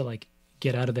and I have to like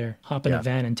get out of there, hop in a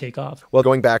van and take off. Well,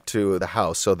 going back to the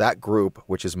house, so that group,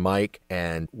 which is Mike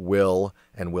and Will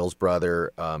and Will's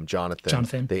brother,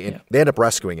 Jonathan, they end up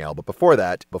rescuing Elle. But before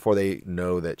they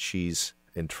know that she's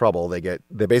in trouble, they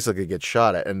basically get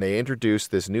shot at, and they introduce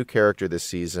this new character this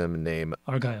season named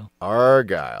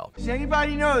Argyle. Does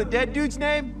anybody know the dead dude's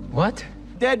name? What?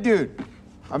 Dead dude.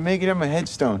 I'm making him a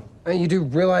headstone. You do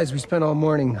realize we spent all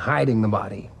morning hiding the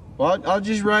body? Well, I'll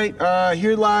just write,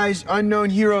 here lies unknown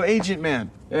hero agent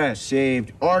man. Yeah,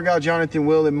 saved. Argyle, Jonathan,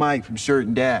 Will, and Mike from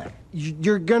certain dad.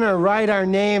 You're gonna write our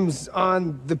names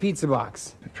on the pizza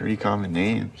box. They're pretty common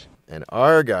names. And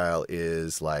Argyle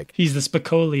is like... He's the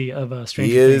Spicoli of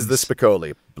Stranger Things. He is the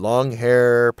Spicoli. Long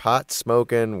hair, pot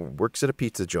smoking, works at a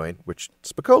pizza joint, which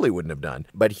Spicoli wouldn't have done.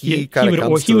 But he kind of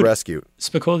comes to the rescue.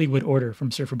 Spicoli would order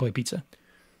from Surfer Boy Pizza.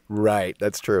 Right,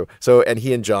 that's true. So, and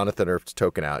he and Jonathan are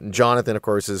token out. And Jonathan, of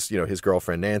course, is, his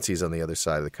girlfriend Nancy's on the other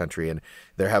side of the country, and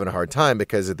they're having a hard time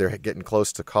because they're getting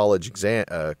close to college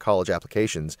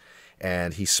applications,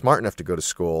 and he's smart enough to go to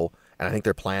school. And I think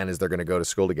their plan is they're going to go to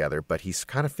school together, but he's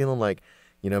kind of feeling like,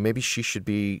 maybe she should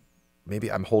be, maybe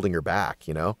I'm holding her back,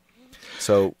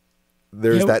 So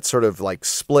there's that sort of like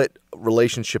split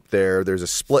relationship there. There's a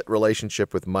split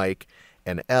relationship with Mike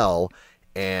and Elle,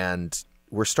 and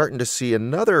we're starting to see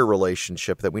another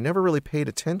relationship that we never really paid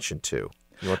attention to.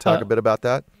 You want to talk a bit about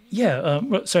that? Yeah.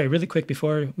 Sorry, really quick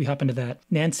before we hop into that.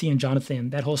 Nancy and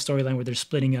Jonathan, that whole storyline where they're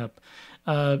splitting up.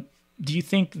 Do you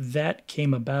think that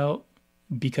came about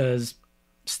because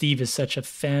Steve is such a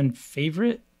fan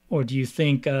favorite? Or do you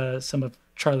think some of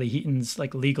Charlie Heaton's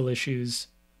like legal issues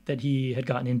that he had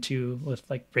gotten into with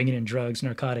like bringing in drugs,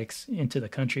 narcotics into the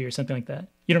country or something like that?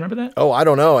 You don't remember that? Oh, I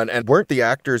don't know. And weren't the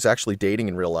actors actually dating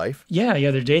in real life? Yeah,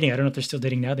 they're dating. I don't know if they're still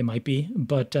dating now. They might be.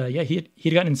 But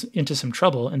he'd gotten into some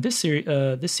trouble. And this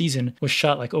season was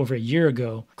shot like over a year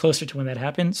ago, closer to when that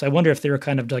happened. So I wonder if they were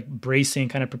kind of like bracing,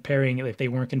 kind of preparing if they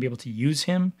weren't going to be able to use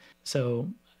him. So...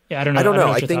 yeah, I don't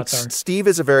know. I think Steve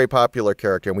is a very popular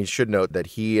character, and we should note that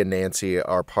he and Nancy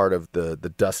are part of the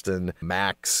Dustin,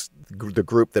 Max, the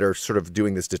group that are sort of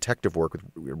doing this detective work with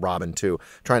Robin too,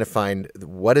 trying to find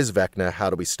what is Vecna, how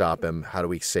do we stop him, how do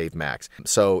we save Max.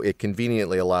 So it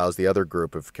conveniently allows the other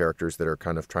group of characters that are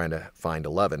kind of trying to find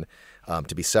 11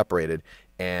 to be separated.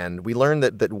 And we learn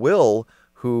that Will,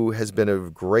 who has been a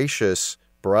gracious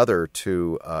brother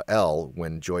to Elle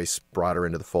when Joyce brought her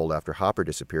into the fold after Hopper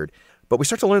disappeared. But we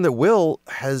start to learn that Will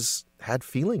has had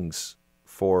feelings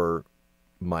for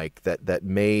Mike that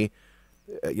may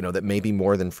be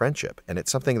more than friendship. And it's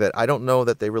something that I don't know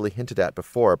that they really hinted at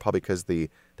before, probably because the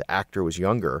actor was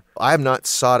younger. I have not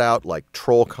sought out like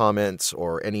troll comments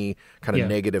or any kind of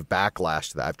negative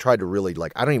backlash to that. I've tried to really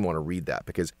I don't even want to read that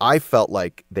because I felt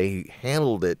like they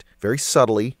handled it very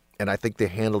subtly, and I think they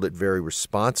handled it very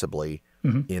responsibly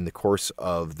in the course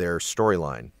of their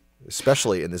storyline,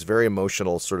 especially in this very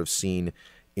emotional sort of scene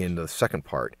in the second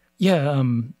part. Yeah,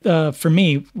 for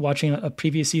me, watching a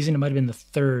previous season, it might have been the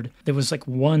third, there was like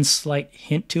one slight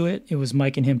hint to it. It was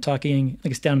Mike and him talking,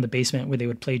 it's down in the basement where they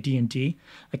would play D&D.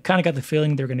 I kind of got the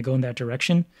feeling they were going to go in that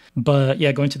direction. But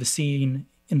yeah, going to the scene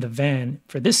in the van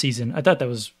for this season, I thought that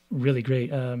was really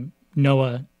great.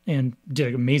 Noah and did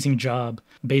an amazing job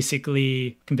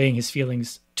basically conveying his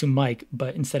feelings to Mike,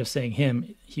 but instead of saying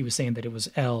him, he was saying that it was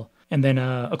Elle. And then,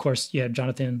 of course,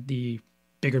 Jonathan, the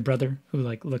bigger brother who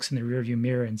looks in the rearview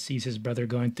mirror and sees his brother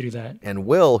going through that. And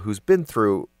Will, who's been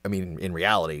through, in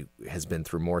reality, has been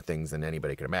through more things than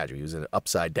anybody can imagine. He was in an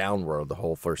upside down world the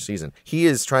whole first season. He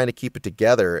is trying to keep it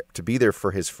together to be there for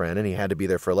his friend, and he had to be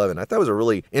there for 11. I thought it was a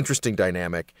really interesting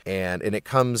dynamic, and it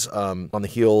comes on the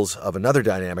heels of another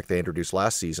dynamic they introduced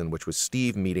last season, which was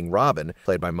Steve meeting Robin,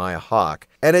 played by Maya Hawke.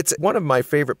 And it's one of my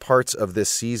favorite parts of this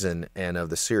season and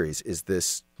of the series is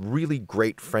this really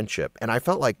great friendship. And I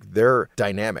felt like they're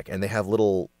dynamic, and they have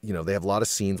they have a lot of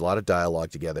scenes, a lot of dialogue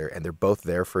together, and they're both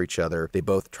there for each other. They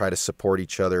both try to support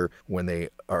each other when they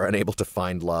are unable to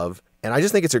find love. And I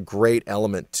just think it's a great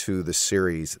element to the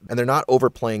series. And they're not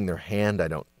overplaying their hand, I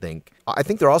don't think. I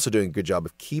think they're also doing a good job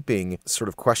of keeping sort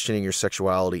of questioning your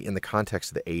sexuality in the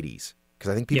context of the 80s.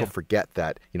 Because I think people forget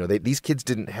that, these kids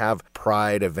didn't have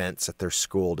pride events at their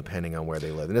school depending on where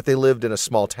they lived. And if they lived in a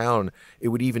small town, it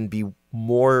would even be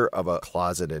more of a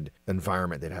closeted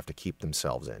environment they'd have to keep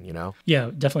themselves in, Yeah,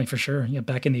 definitely, for sure.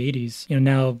 Back in the 80s.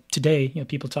 Now today,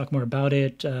 people talk more about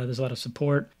it. There's a lot of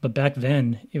support. But back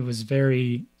then, it was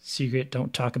very secret,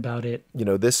 don't talk about it.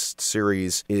 This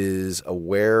series is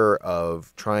aware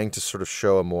of trying to sort of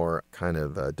show a more kind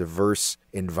of diverse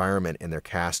environment in their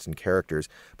cast and characters,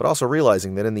 but also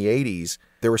realizing that in the 80s,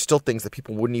 there were still things that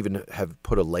people wouldn't even have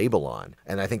put a label on.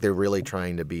 And I think they're really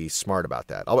trying to be smart about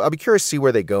that. I'll be curious to see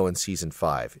where they go in season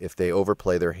 5, if they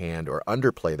overplay their hand or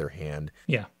underplay their hand.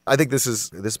 Yeah. I think this has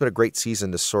been a great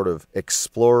season to sort of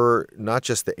explore not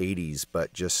just the 80s,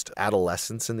 but just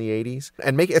adolescence in the 80s.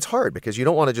 And it's hard because you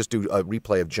don't want to just do a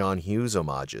replay of John Hughes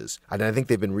homages. And I think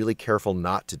they've been really careful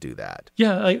not to do that.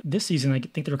 Yeah, this season, I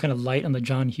think they were kind of light on the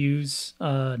John Hughes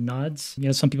nods.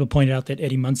 Some people pointed out that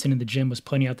Eddie Munson in the gym was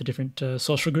pointing out the different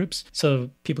social groups.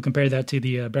 So people compared that to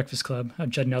the Breakfast Club.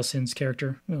 Judd Nelson's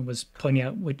character was pointing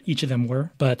out what each of them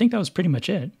were. But I think that was pretty much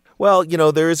it. Well,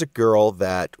 there is a girl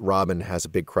that Robin has a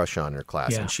big crush on in her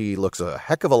class, and she looks a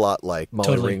heck of a lot like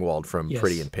Molly Ringwald from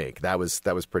Pretty in Pink. That was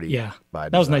pretty by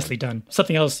design. That was nicely done.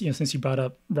 Something else, since you brought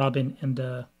up Robin and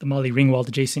the Molly Ringwald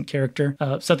adjacent character,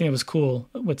 something that was cool,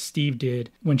 what Steve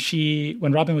did when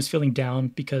Robin was feeling down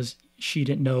because she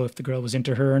didn't know if the girl was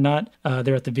into her or not.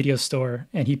 They're at the video store,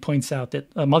 and he points out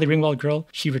that Molly Ringwald girl,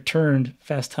 she returned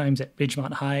Fast Times at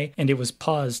Ridgemont High, and it was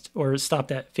paused or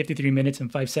stopped at 53 minutes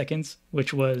and 5 seconds,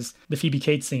 which was the Phoebe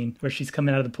Cates scene where she's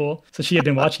coming out of the pool. So she had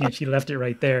been watching it. She left it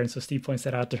right there, and so Steve points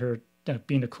that out to her.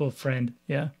 Being a cool friend.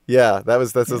 Yeah,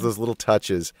 that's those little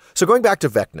touches. So going back to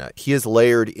Vecna, he is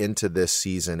layered into this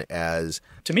season as...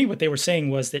 To me, what they were saying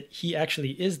was that he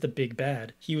actually is the big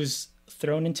bad. He was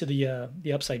thrown into the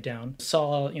Upside Down,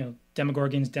 saw,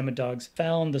 Demogorgons, Demodogs,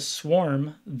 found the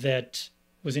swarm that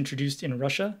was introduced in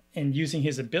Russia, and using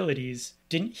his abilities,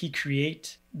 didn't he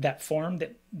create that form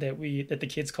that the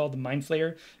kids called the Mind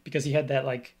Flayer because he had that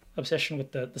obsession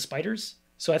with the spiders?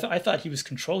 So I thought he was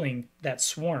controlling that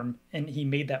swarm, and he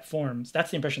made that form. So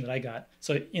that's the impression that I got.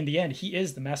 So in the end, he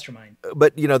is the mastermind.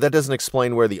 But, that doesn't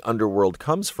explain where the underworld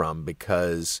comes from,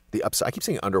 because I keep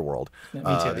saying underworld,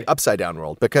 the upside down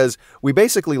world, because we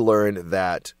basically learn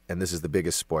that, and this is the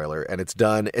biggest spoiler, and it's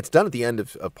done at the end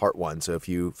of part 1. So if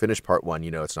you finish part 1,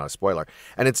 it's not a spoiler.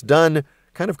 And it's done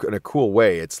kind of in a cool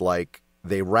way. It's like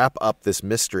they wrap up this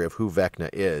mystery of who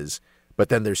Vecna is, but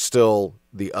then there's still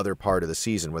the other part of the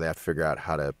season where they have to figure out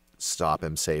how to stop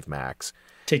him, save Max.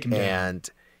 Take him down. And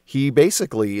he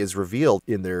basically is revealed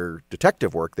in their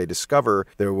detective work. They discover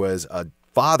there was a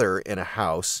father in a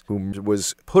house who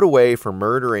was put away for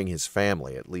murdering his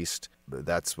family. At least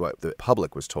that's what the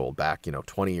public was told back,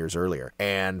 20 years earlier.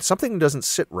 And something doesn't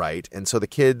sit right. And so the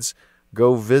kids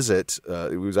go visit.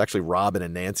 It was actually Robin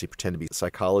and Nancy pretend to be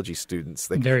psychology students.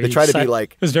 They try to be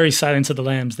like... It was very Silence of the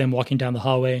Lambs, them walking down the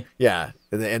hallway. Yeah.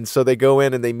 And so they go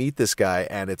in and they meet this guy,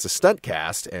 and it's a stunt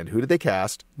cast. And who did they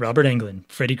cast? Robert Englund,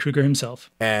 Freddy Krueger himself.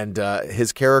 And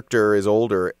his character is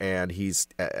older, and he's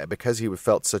because he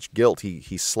felt such guilt,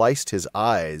 he sliced his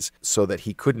eyes so that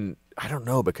he couldn't... I don't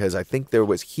know, because I think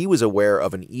he was aware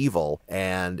of an evil,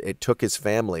 and it took his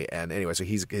family. And anyway, so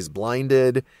he's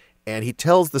blinded. And he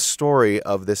tells the story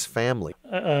of this family.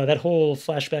 That whole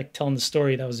flashback telling the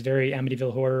story, that was very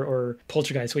Amityville Horror or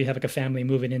Poltergeist, where you have a family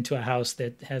moving into a house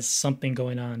that has something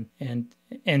going on and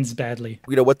ends badly.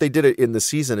 What they did in the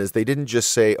season is they didn't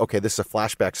just say, okay, this is a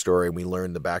flashback story, and we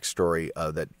learned the backstory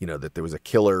that there was a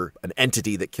killer, an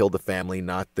entity that killed the family,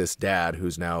 not this dad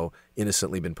who's now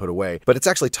innocently been put away. But it's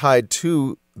actually tied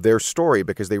to their story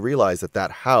because they realize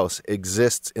that house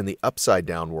exists in the upside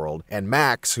down world. And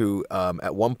Max, who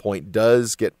at one point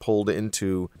does get pulled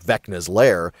into Vecna's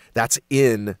lair, that's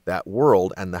in that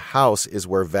world, and the house is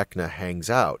where Vecna hangs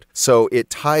out. So it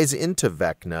ties into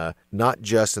Vecna, not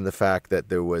just in the fact that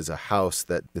there was a house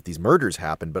that these murders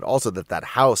happened, but also that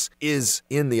house is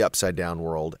in the upside down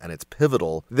world, and it's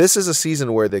pivotal. This is a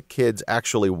season where the kids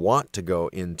actually want to go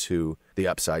into the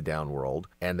upside down world,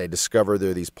 and they discover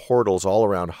there are these portals all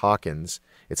around Hawkins.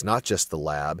 It's not just the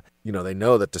lab. They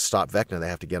know that to stop Vecna, they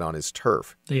have to get on his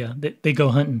turf. Yeah, they go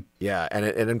hunting. Yeah, and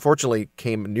it unfortunately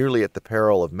came nearly at the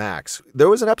peril of Max. There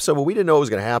was an episode where we didn't know what was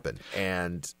going to happen,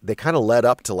 and they kind of led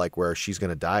up to where she's going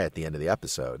to die at the end of the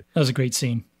episode. That was a great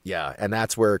scene. Yeah, and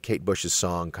that's where Kate Bush's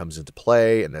song comes into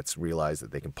play, and that's realized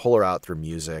that they can pull her out through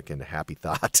music and happy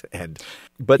thought.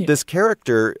 But this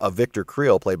character of Victor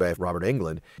Creel, played by Robert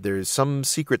Englund, there's some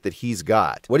secret that he's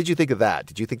got. What did you think of that?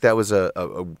 Did you think that was a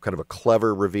kind of a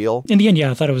clever reveal? In the end,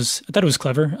 yeah, I thought it was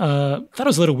clever. I thought it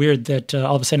was a little weird that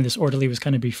all of a sudden this orderly was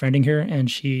kind of befriending her,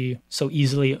 and she so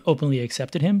easily, openly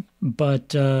accepted him. But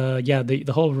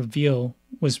the whole reveal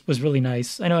was really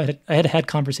nice. I know I had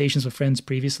conversations with friends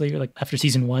previously, like after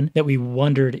season 1, that we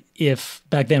wondered if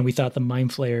back then we thought the mind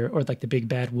flayer or like the big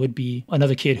bad would be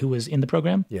another kid who was in the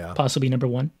program, possibly number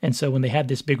 1. And so when they had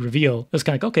this big reveal, it was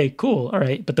kind of like, okay, cool, all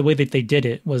right. But the way that they did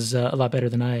it was a lot better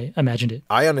than I imagined it.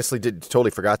 I honestly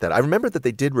totally forgot that. I remember that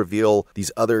they did reveal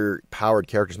these other powered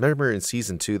characters. Remember in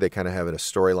season 2, they kind of have a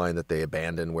storyline that they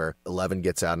abandon where 11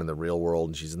 gets out in the real world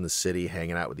and she's in the city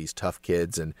hanging out with these tough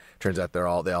kids, and turns out they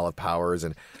all have powers,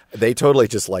 and they totally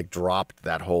just like dropped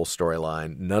that whole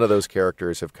storyline. None of those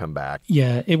characters have come back.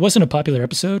 Yeah, it wasn't a popular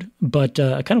episode, but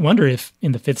I kind of wonder if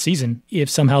in the 5th season, if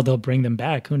somehow they'll bring them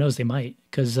back. Who knows, they might.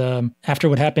 Because after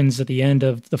what happens at the end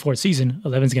of the 4th season,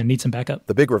 11's going to need some backup.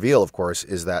 The big reveal, of course,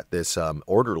 is that this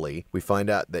orderly, we find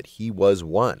out that he was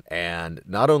one. And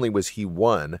not only was he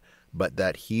one, but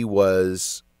that he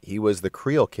was the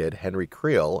Creel kid, Henry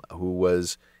Creel, who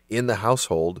was in the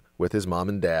household with his mom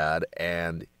and dad,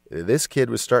 and this kid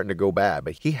was starting to go bad,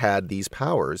 but he had these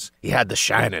powers. He had the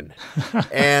shining.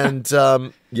 And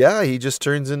he just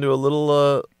turns into a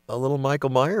little Michael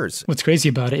Myers. What's crazy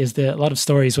about it is that a lot of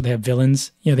stories where they have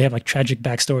villains, they have like tragic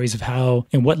backstories of how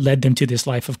and what led them to this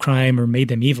life of crime or made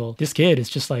them evil. This kid is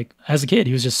just like, as a kid,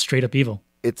 he was just straight up evil.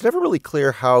 It's never really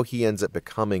clear how he ends up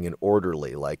becoming an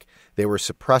orderly. Like, they were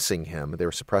suppressing him. They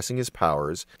were suppressing his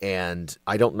powers. And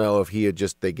I don't know if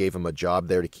they gave him a job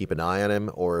there to keep an eye on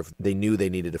him, or if they knew they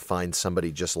needed to find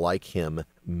somebody just like him,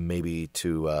 maybe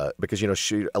to, because,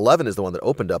 11 is the one that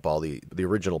opened up all the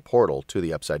original portal to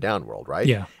the Upside Down world, right?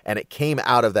 Yeah. And it came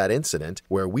out of that incident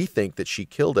where we think that she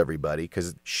killed everybody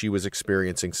because she was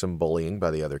experiencing some bullying by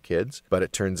the other kids. But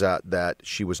it turns out that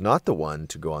she was not the one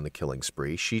to go on the killing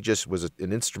spree. She just was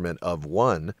an instrument of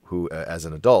one who, as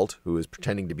an adult, who is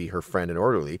pretending to be her friend and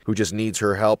orderly, who just needs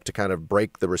her help to kind of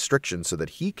break the restrictions so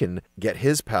that he can get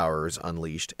his powers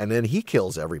unleashed, and then he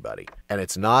kills everybody. And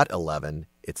it's not 11.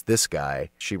 It's this guy.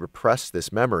 She repressed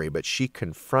this memory, but she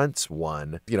confronts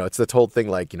one. It's the whole thing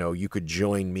like, you could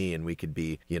join me and we could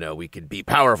be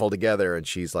powerful together. And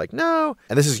she's like, no.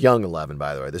 And this is young 11,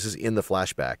 by the way. This is in the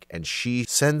flashback. And she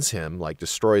sends him, like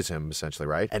destroys him essentially,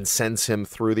 right? And sends him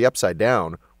through the Upside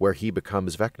Down where he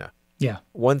becomes Vecna. Yeah.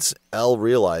 Once Elle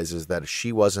realizes that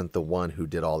she wasn't the one who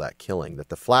did all that killing, that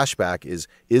the flashback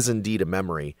is indeed a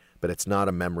memory, but it's not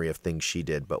a memory of things she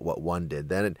did, but what one did.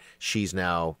 Then she's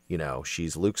now,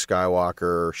 she's Luke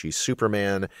Skywalker, she's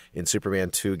Superman in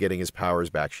Superman 2 getting his powers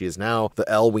back. She is now the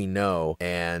Elle we know,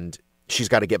 and she's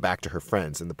got to get back to her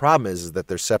friends. And the problem is that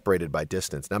they're separated by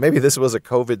distance. Now, maybe this was a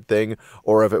COVID thing,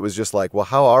 or if it was just like, well,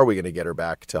 how are we going to get her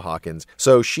back to Hawkins?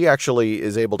 So she actually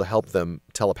is able to help them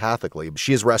telepathically.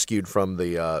 She is rescued from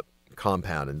the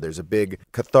compound, and there's a big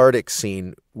cathartic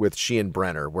scene with she and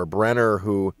Brenner, where Brenner,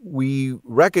 who we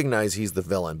recognize he's the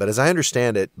villain, but as I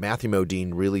understand it, Matthew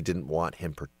Modine really didn't want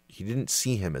him. He didn't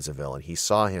see him as a villain. He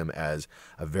saw him as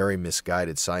a very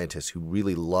misguided scientist who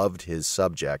really loved his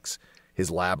subjects,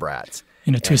 his lab rats.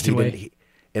 In a twisted way.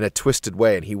 In a twisted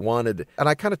way, and he wanted, and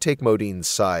I kind of take Modine's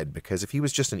side, because if he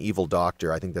was just an evil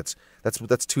doctor, I think that's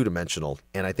two-dimensional,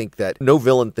 and I think that no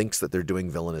villain thinks that they're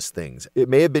doing villainous things. It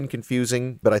may have been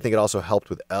confusing, but I think it also helped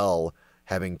with Elle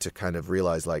having to kind of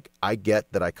realize, like, I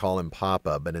get that I call him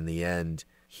Papa, but in the end,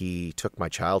 he took my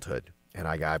childhood, and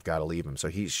I've got to leave him. So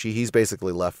he's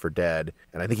basically left for dead,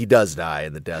 and I think he does die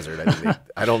in the desert.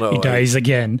 I don't know. He dies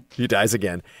again. He dies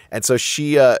again. And so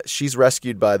she's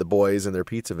rescued by the boys in their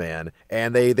pizza van,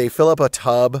 and they fill up a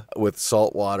tub with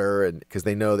salt water, and because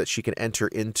they know that she can enter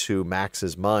into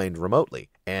Max's mind remotely.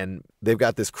 And they've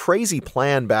got this crazy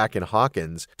plan back in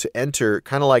Hawkins to enter,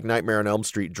 kind of like Nightmare on Elm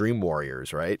Street Dream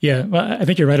Warriors, right? Yeah, well, I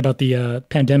think you're right about the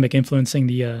pandemic influencing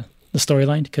the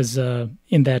storyline, because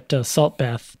in that salt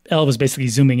bath, Elle was basically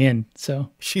zooming in.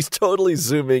 So she's totally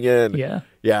zooming in.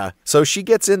 Yeah. So she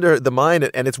gets into the mind,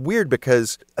 and it's weird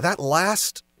because that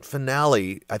last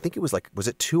finale, I think it was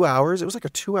it 2 hours? It was like a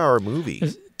 2-hour movie. It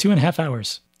was 2.5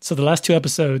 hours. So the last 2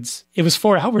 episodes, it was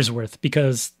 4 hours worth,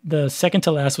 because the second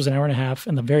to last was an hour and a half,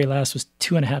 and the very last was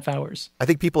 2.5 hours. I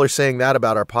think people are saying that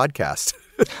about our podcast.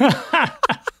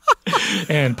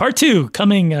 And part 2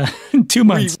 coming in 2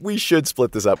 months. We should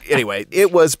split this up. Anyway,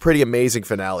 it was pretty amazing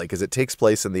finale because it takes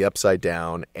place in the Upside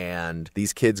Down, and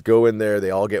these kids go in there,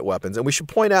 they all get weapons. And we should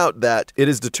point out that it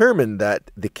is determined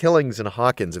that the killings in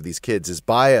Hawkins of these kids is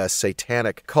by a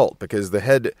satanic cult, because the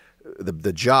head...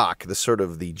 The jock, the sort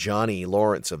of the Johnny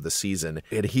Lawrence of the season,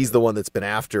 and he's the one that's been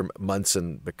after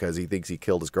Munson because he thinks he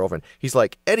killed his girlfriend. He's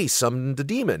like, Eddie summoned a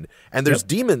demon, and there's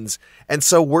demons. And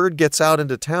so word gets out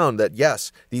into town that,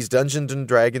 yes, these Dungeons and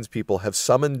Dragons people have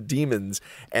summoned demons,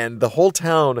 and the whole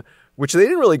town, which they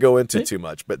didn't really go into too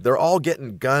much, but they're all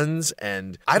getting guns,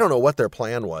 and I don't know what their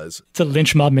plan was. It's a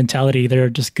lynch mob mentality. They're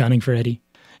just gunning for Eddie.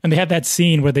 And they have that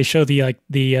scene where they show the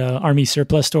army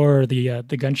surplus store or the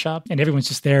gun shop, and everyone's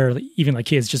just there, even like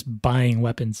kids, just buying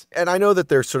weapons. And I know that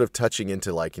they're sort of touching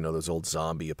into those old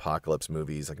zombie apocalypse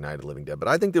movies like Night of the Living Dead, but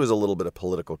I think there was a little bit of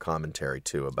political commentary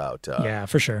too about yeah,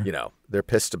 for sure. They're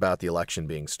pissed about the election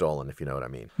being stolen, if you know what I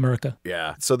mean. America.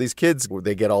 Yeah. So these kids,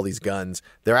 they get all these guns.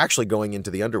 They're actually going into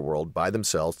the underworld by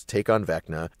themselves to take on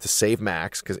Vecna to save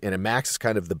Max, and Max is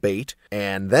kind of the bait.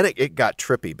 And then it got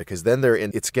trippy because then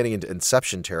it's getting into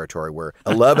Inception territory where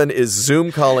 11 is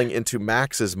Zoom calling into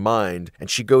Max's mind, and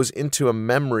she goes into a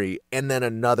memory and then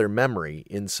another memory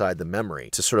inside the memory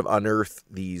to sort of unearth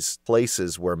these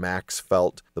places where Max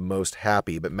felt the most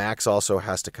happy. But Max also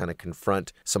has to kind of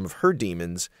confront some of her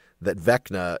demons that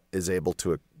Vecna is able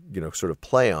to, sort of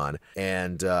play on,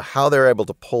 and how they're able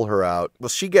to pull her out. Well,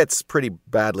 she gets pretty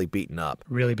badly beaten up.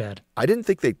 Really bad. I didn't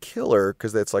think they'd kill her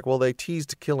because it's like, well, they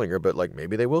teased killing her, but like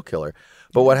maybe they will kill her.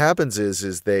 But what happens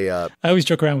is they... I always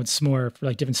joke around with S'more for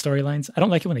like different storylines. I don't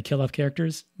like it when they kill off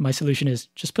characters. My solution is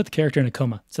just put the character in a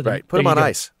coma. So right, put him on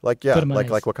ice. Like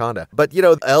Wakanda. But,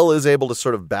 Elle is able to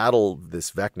sort of battle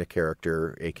this Vecna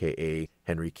character, a.k.a.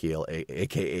 Henry Keel,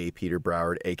 a.k.a. Peter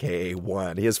Broward, a.k.a.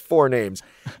 One. He has 4 names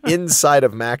inside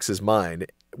of Max's mind,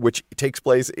 which takes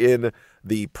place in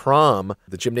the prom,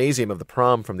 the gymnasium of the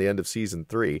prom from the end of season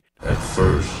 3. At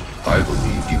first, I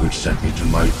believed you had sent me to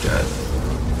my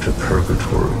death, to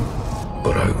purgatory,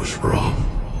 but I was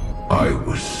wrong. I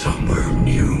was somewhere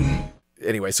new.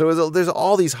 Anyway, so there's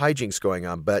all these hijinks going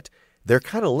on, but they're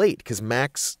kind of late because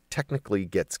Max technically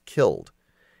gets killed.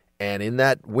 And in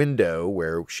that window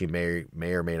where she may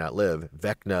or may not live,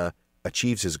 Vecna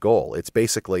achieves his goal. It's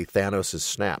basically Thanos'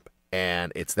 snap.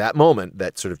 And it's that moment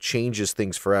that sort of changes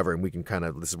things forever. And we can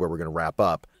this is where we're going to wrap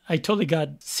up. I totally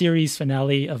got series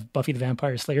finale of Buffy the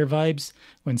Vampire Slayer vibes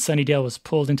when Sunnydale was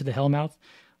pulled into the Hellmouth.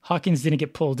 Hawkins didn't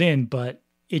get pulled in, but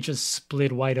it just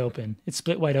split wide open. It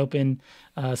split wide open.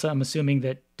 So I'm assuming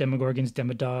that Demogorgons,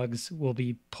 Demodogs will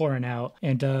be pouring out.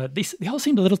 And they all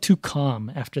seemed a little too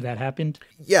calm after that happened.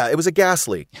 Yeah, it was a gas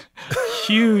leak.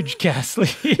 Huge gas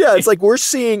leak. Yeah, it's like you are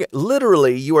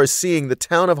seeing the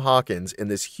town of Hawkins in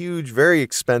this huge, very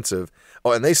expensive,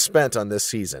 and they spent on this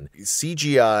season,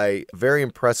 CGI, very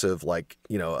impressive, like,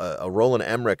 a Roland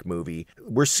Emmerich movie.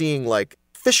 We're seeing like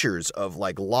fissures of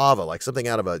like lava, like something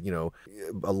out of a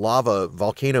lava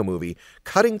volcano movie,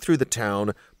 cutting through the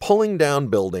town, pulling down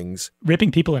buildings,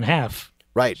 ripping people in half.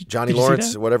 Right. Johnny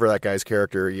Lawrence, whatever that guy's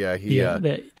character. Yeah.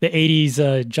 The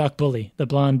 80s jock bully, the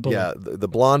blonde bully. Yeah. The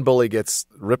blonde bully gets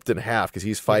ripped in half because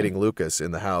he's fighting Lucas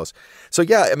in the house. So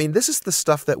yeah, I mean, this is the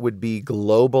stuff that would be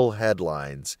global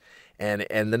headlines. And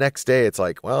the next day it's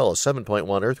like, well, a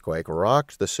 7.1 earthquake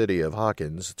rocked the city of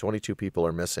Hawkins. 22 people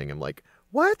are missing. I'm like,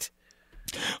 what?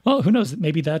 Well, who knows?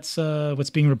 Maybe that's what's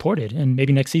being reported. And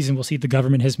maybe next season we'll see the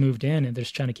government has moved in and they're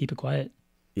just trying to keep it quiet.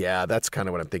 Yeah, that's kind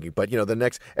of what I'm thinking. But, the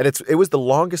next... And it was the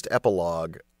longest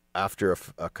epilogue after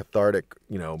a cathartic,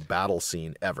 battle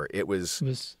scene ever. It was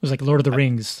like Lord of the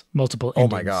Rings, multiple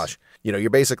endings. Oh, my gosh. You're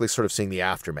basically sort of seeing the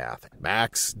aftermath.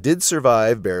 Max did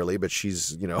survive barely, but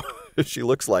she's, she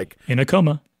looks like... in a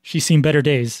coma. She's seen better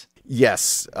days.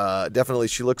 Yes, definitely.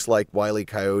 She looks like Wile E.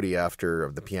 Coyote after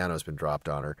the piano's been dropped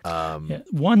on her.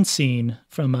 One scene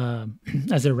from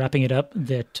as they're wrapping it up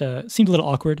that seemed a little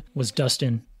awkward was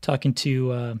Dustin talking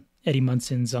to Eddie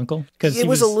Munson's uncle. It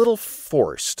was a little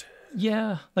forced.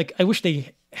 Yeah, like I wish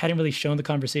they hadn't really shown the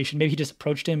conversation. Maybe he just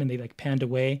approached him and they like panned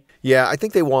away. Yeah, I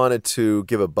think they wanted to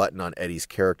give a button on Eddie's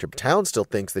character. Town still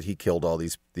thinks that he killed all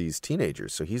these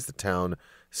teenagers, so he's the town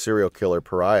serial killer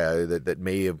pariah that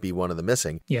may be one of the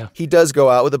missing. Yeah. He does go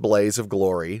out with a blaze of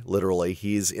glory, literally.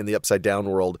 He's in the upside down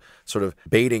world sort of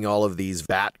baiting all of these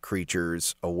bat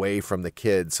creatures away from the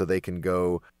kids so they can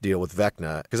go deal with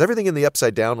Vecna. Because everything in the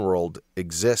upside down world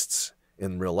exists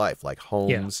in real life, like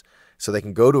homes, so they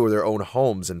can go to their own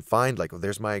homes and find like,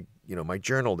 there's my, my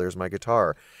journal, there's my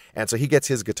guitar. And so he gets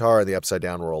his guitar in the Upside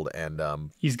Down world, and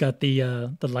he's got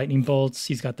the lightning bolts,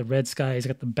 he's got the red sky, he's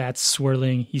got the bats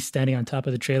swirling, he's standing on top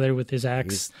of the trailer with his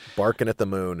axe. He's barking at the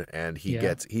moon, and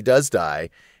he does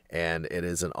die, and it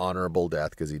is an honorable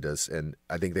death because he does. And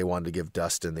I think they wanted to give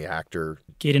Dustin, the actor,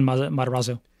 Gaten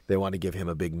Matarazzo, they wanted to give him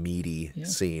a big meaty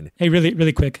scene. Hey, really,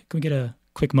 really quick, can we get a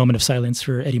quick moment of silence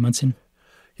for Eddie Munson?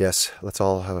 Yes, let's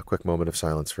all have a quick moment of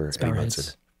silence for Eddie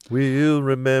Munson. We'll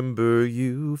remember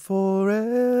you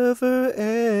forever,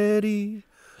 Eddie,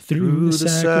 through the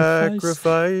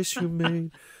sacrifice you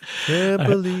made. Can't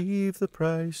believe the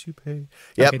price you paid.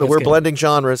 Yep, okay, but we're blending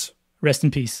genres. Rest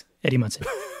in peace, Eddie Munson.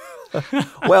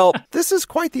 Well, this is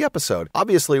quite the episode.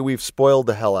 Obviously, we've spoiled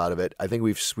the hell out of it. I think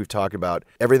we've talked about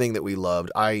everything that we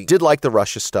loved. I did like the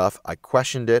Russia stuff. I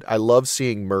questioned it. I love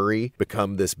seeing Murray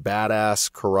become this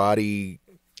badass karate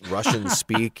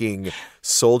Russian-speaking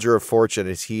soldier of fortune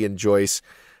as he and Joyce,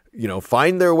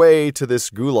 find their way to this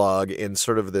gulag in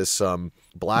sort of this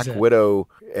Black Widow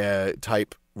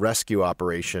type rescue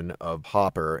operation of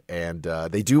Hopper. And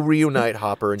they do reunite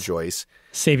Hopper and Joyce.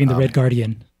 Saving the Red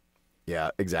Guardian.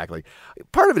 Yeah, exactly.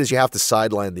 Part of it is you have to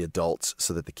sideline the adults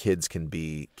so that the kids can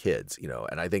be kids,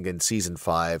 and I think in season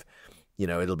 5,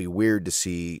 it'll be weird to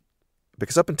see,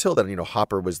 because up until then,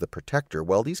 Hopper was the protector.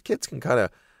 Well, these kids can kind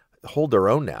of hold their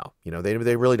own now.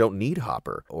 They really don't need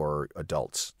Hopper or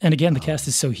adults. And again, the cast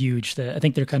is so huge that I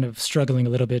think they're kind of struggling a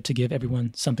little bit to give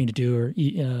everyone something to do or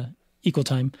equal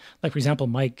time. Like, for example,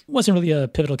 Mike wasn't really a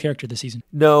pivotal character this season.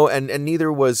 No, and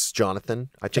neither was Jonathan.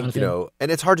 I think,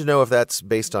 and it's hard to know if that's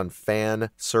based on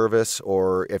fan service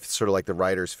or if it's sort of like the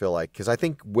writers feel like, because I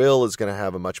think Will is going to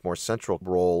have a much more central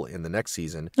role in the next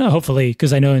season. Oh, hopefully,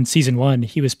 because I know in season 1,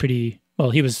 he was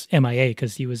he was MIA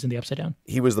because he was in the Upside Down.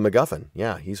 He was the MacGuffin.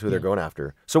 Yeah, he's who they're going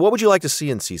after. So what would you like to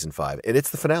see in season 5? And it's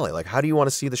the finale. Like, how do you want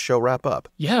to see the show wrap up?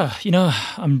 Yeah,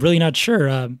 I'm really not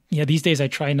sure. These days I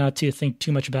try not to think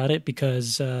too much about it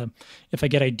because if I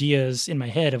get ideas in my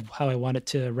head of how I want it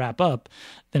to wrap up,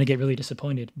 then I get really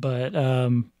disappointed. But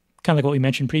kind of like what we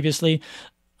mentioned previously,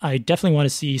 I definitely want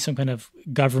to see some kind of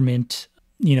government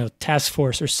task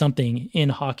force or something in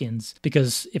Hawkins,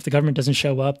 because if the government doesn't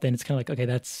show up, then it's kind of like, okay,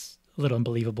 that's a little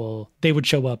unbelievable. They would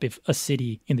show up if a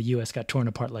city in the U.S. got torn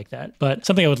apart like that. But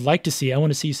something I would like to see, I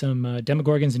want to see some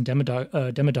Demogorgons and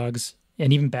Demodogs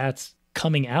and even bats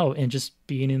coming out and just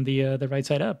being in the right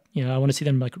side up. I want to see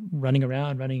them like running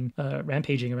around,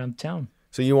 rampaging around the town.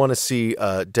 So you want to see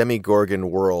Demogorgon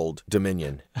World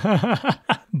Dominion.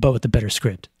 But with a better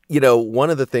script. One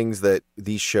of the things that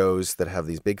these shows that have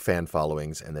these big fan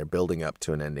followings and they're building up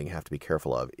to an ending have to be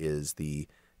careful of is the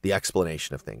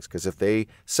explanation of things. Because if they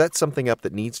set something up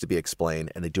that needs to be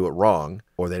explained and they do it wrong,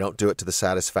 or they don't do it to the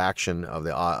satisfaction of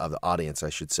the audience, I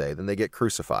should say, then they get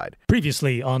crucified.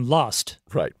 Previously on Lost.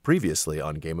 Right. Previously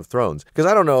on Game of Thrones. Because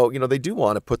I don't know, they do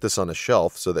want to put this on a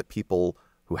shelf so that people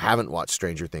who haven't watched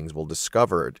Stranger Things will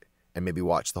discover it and maybe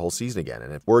watch the whole season again.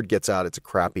 And if word gets out it's a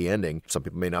crappy ending, some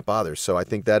people may not bother. So I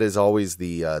think that is always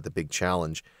the big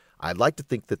challenge. I'd like to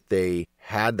think that they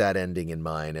had that ending in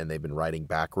mind and they've been writing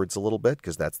backwards a little bit,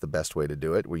 because that's the best way to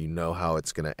do it, where you know how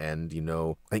it's going to end.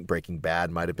 I think Breaking Bad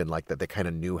might have been like that. They kind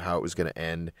of knew how it was going to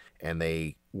end and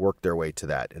they worked their way to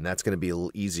that. And that's going to be a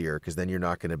little easier because then you're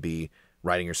not going to be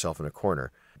writing yourself in a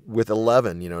corner. With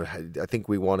 11, I think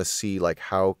we want to see, like,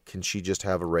 how can she just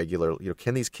have a regular,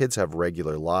 can these kids have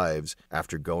regular lives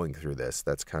after going through this?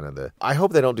 That's kind of I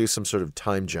hope they don't do some sort of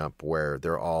time jump where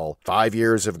they're all 5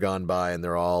 years have gone by and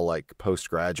they're all like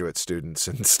postgraduate students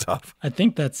and stuff. I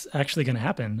think that's actually going to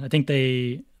happen. I think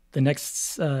the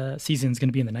next season is going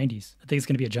to be in the 90s. I think it's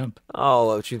going to be a jump.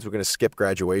 Oh, which means we're going to skip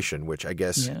graduation, which I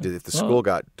guess if the school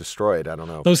got destroyed, I don't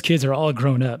know. Those kids are all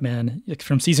grown up, man.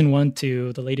 From season 1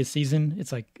 to the latest season,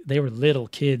 it's like they were little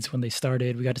kids when they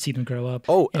started. We got to see them grow up.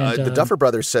 Oh, and, the Duffer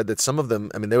Brothers said that some of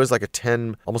them, there was like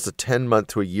almost a 10-month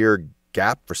to a year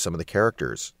gap for some of the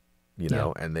characters,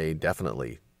 and they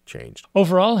definitely changed.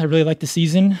 Overall, I really liked the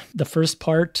season. The first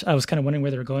part, I was kind of wondering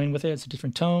where they were going with it. It's a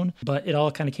different tone, but it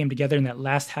all kind of came together in that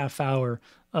last half hour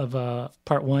of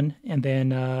part 1. And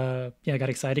then, I got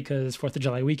excited because 4th of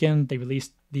July weekend, they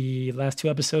released the last 2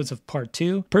 episodes of part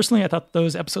 2. Personally, I thought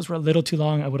those episodes were a little too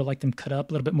long. I would have liked them cut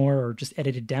up a little bit more or just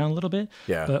edited down a little bit.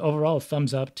 Yeah. But overall,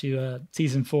 thumbs up to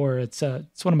season 4. It's one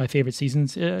of my favorite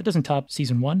seasons. It doesn't top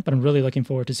season 1, but I'm really looking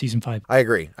forward to season 5. I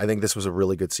agree. I think this was a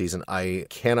really good season. I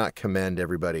cannot commend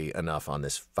everybody enough on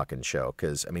this fucking show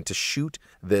because, to shoot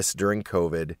this during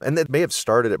COVID, and they may have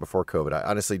started it before COVID. I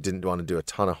honestly didn't want to do a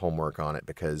ton of homework on it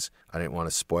because because I didn't want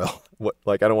to spoil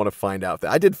I don't want to find out.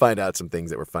 I did find out some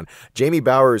things that were fun. Jamie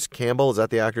Bowers Campbell, is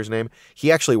that the actor's name?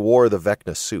 He actually wore the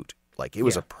Vecna suit. Like, it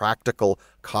was a practical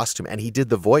costume, and he did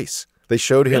the voice. They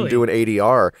showed him doing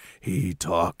ADR. He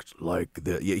talked like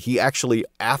he actually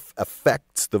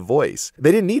affects the voice.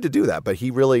 They didn't need to do that, but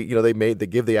he really, they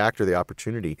give the actor the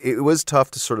opportunity. It was tough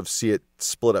to sort of see it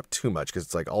split up too much because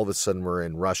it's like all of a sudden we're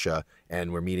in Russia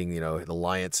and we're meeting, the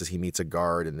alliances. He meets a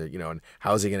guard and, and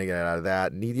how's he going to get out of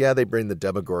that? And they bring the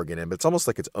Demogorgon in, but it's almost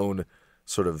like its own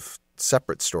sort of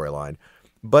separate storyline.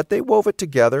 But they wove it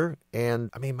together, and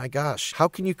I mean, my gosh, how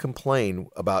can you complain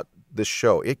about this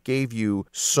show? It gave you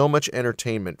so much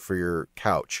entertainment for your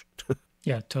couch.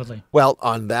 Yeah, totally. Well,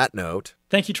 on that note,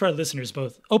 thank you to our listeners,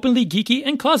 both openly geeky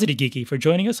and closeted geeky, for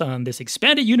joining us on this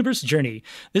expanded universe journey.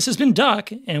 This has been Doc,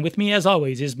 and with me, as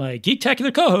always, is my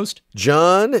geektacular co-host,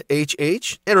 John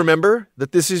H.H. And remember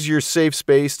that this is your safe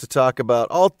space to talk about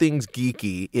all things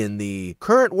geeky in the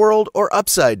current world or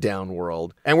upside down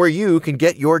world, and where you can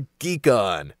get your geek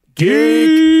on.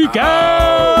 Geek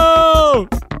out!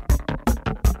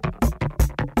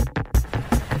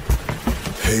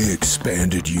 Hey,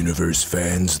 Expanded Universe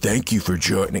fans, thank you for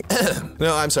joining.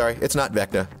 No, I'm sorry. It's not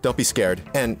Vecna. Don't be scared.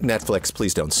 And Netflix,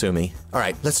 please don't sue me. All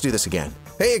right, let's do this again.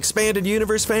 Hey, Expanded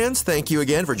Universe fans, thank you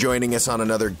again for joining us on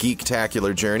another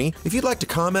geektacular journey. If you'd like to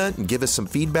comment and give us some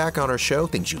feedback on our show,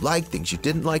 things you liked, things you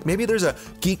didn't like, maybe there's a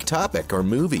geek topic or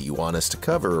movie you want us to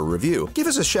cover or review, give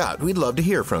us a shout. We'd love to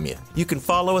hear from you. You can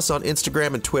follow us on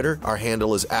Instagram and Twitter. Our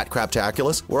handle is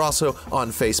 @Craptaculous. We're also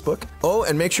on Facebook. Oh,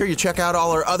 and make sure you check out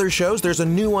all our other shows. There's a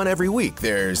new one every week.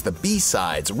 There's the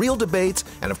B-Sides, Real Debates,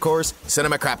 and of course,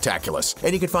 Cinema Craptaculous.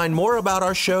 And you can find more about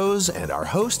our shows and our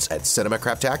hosts at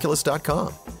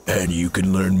cinemacraptaculous.com. And you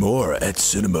can learn more at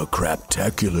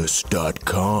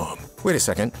cinemacraptaculous.com. Wait a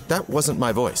second. That wasn't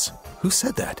my voice. Who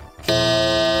said that?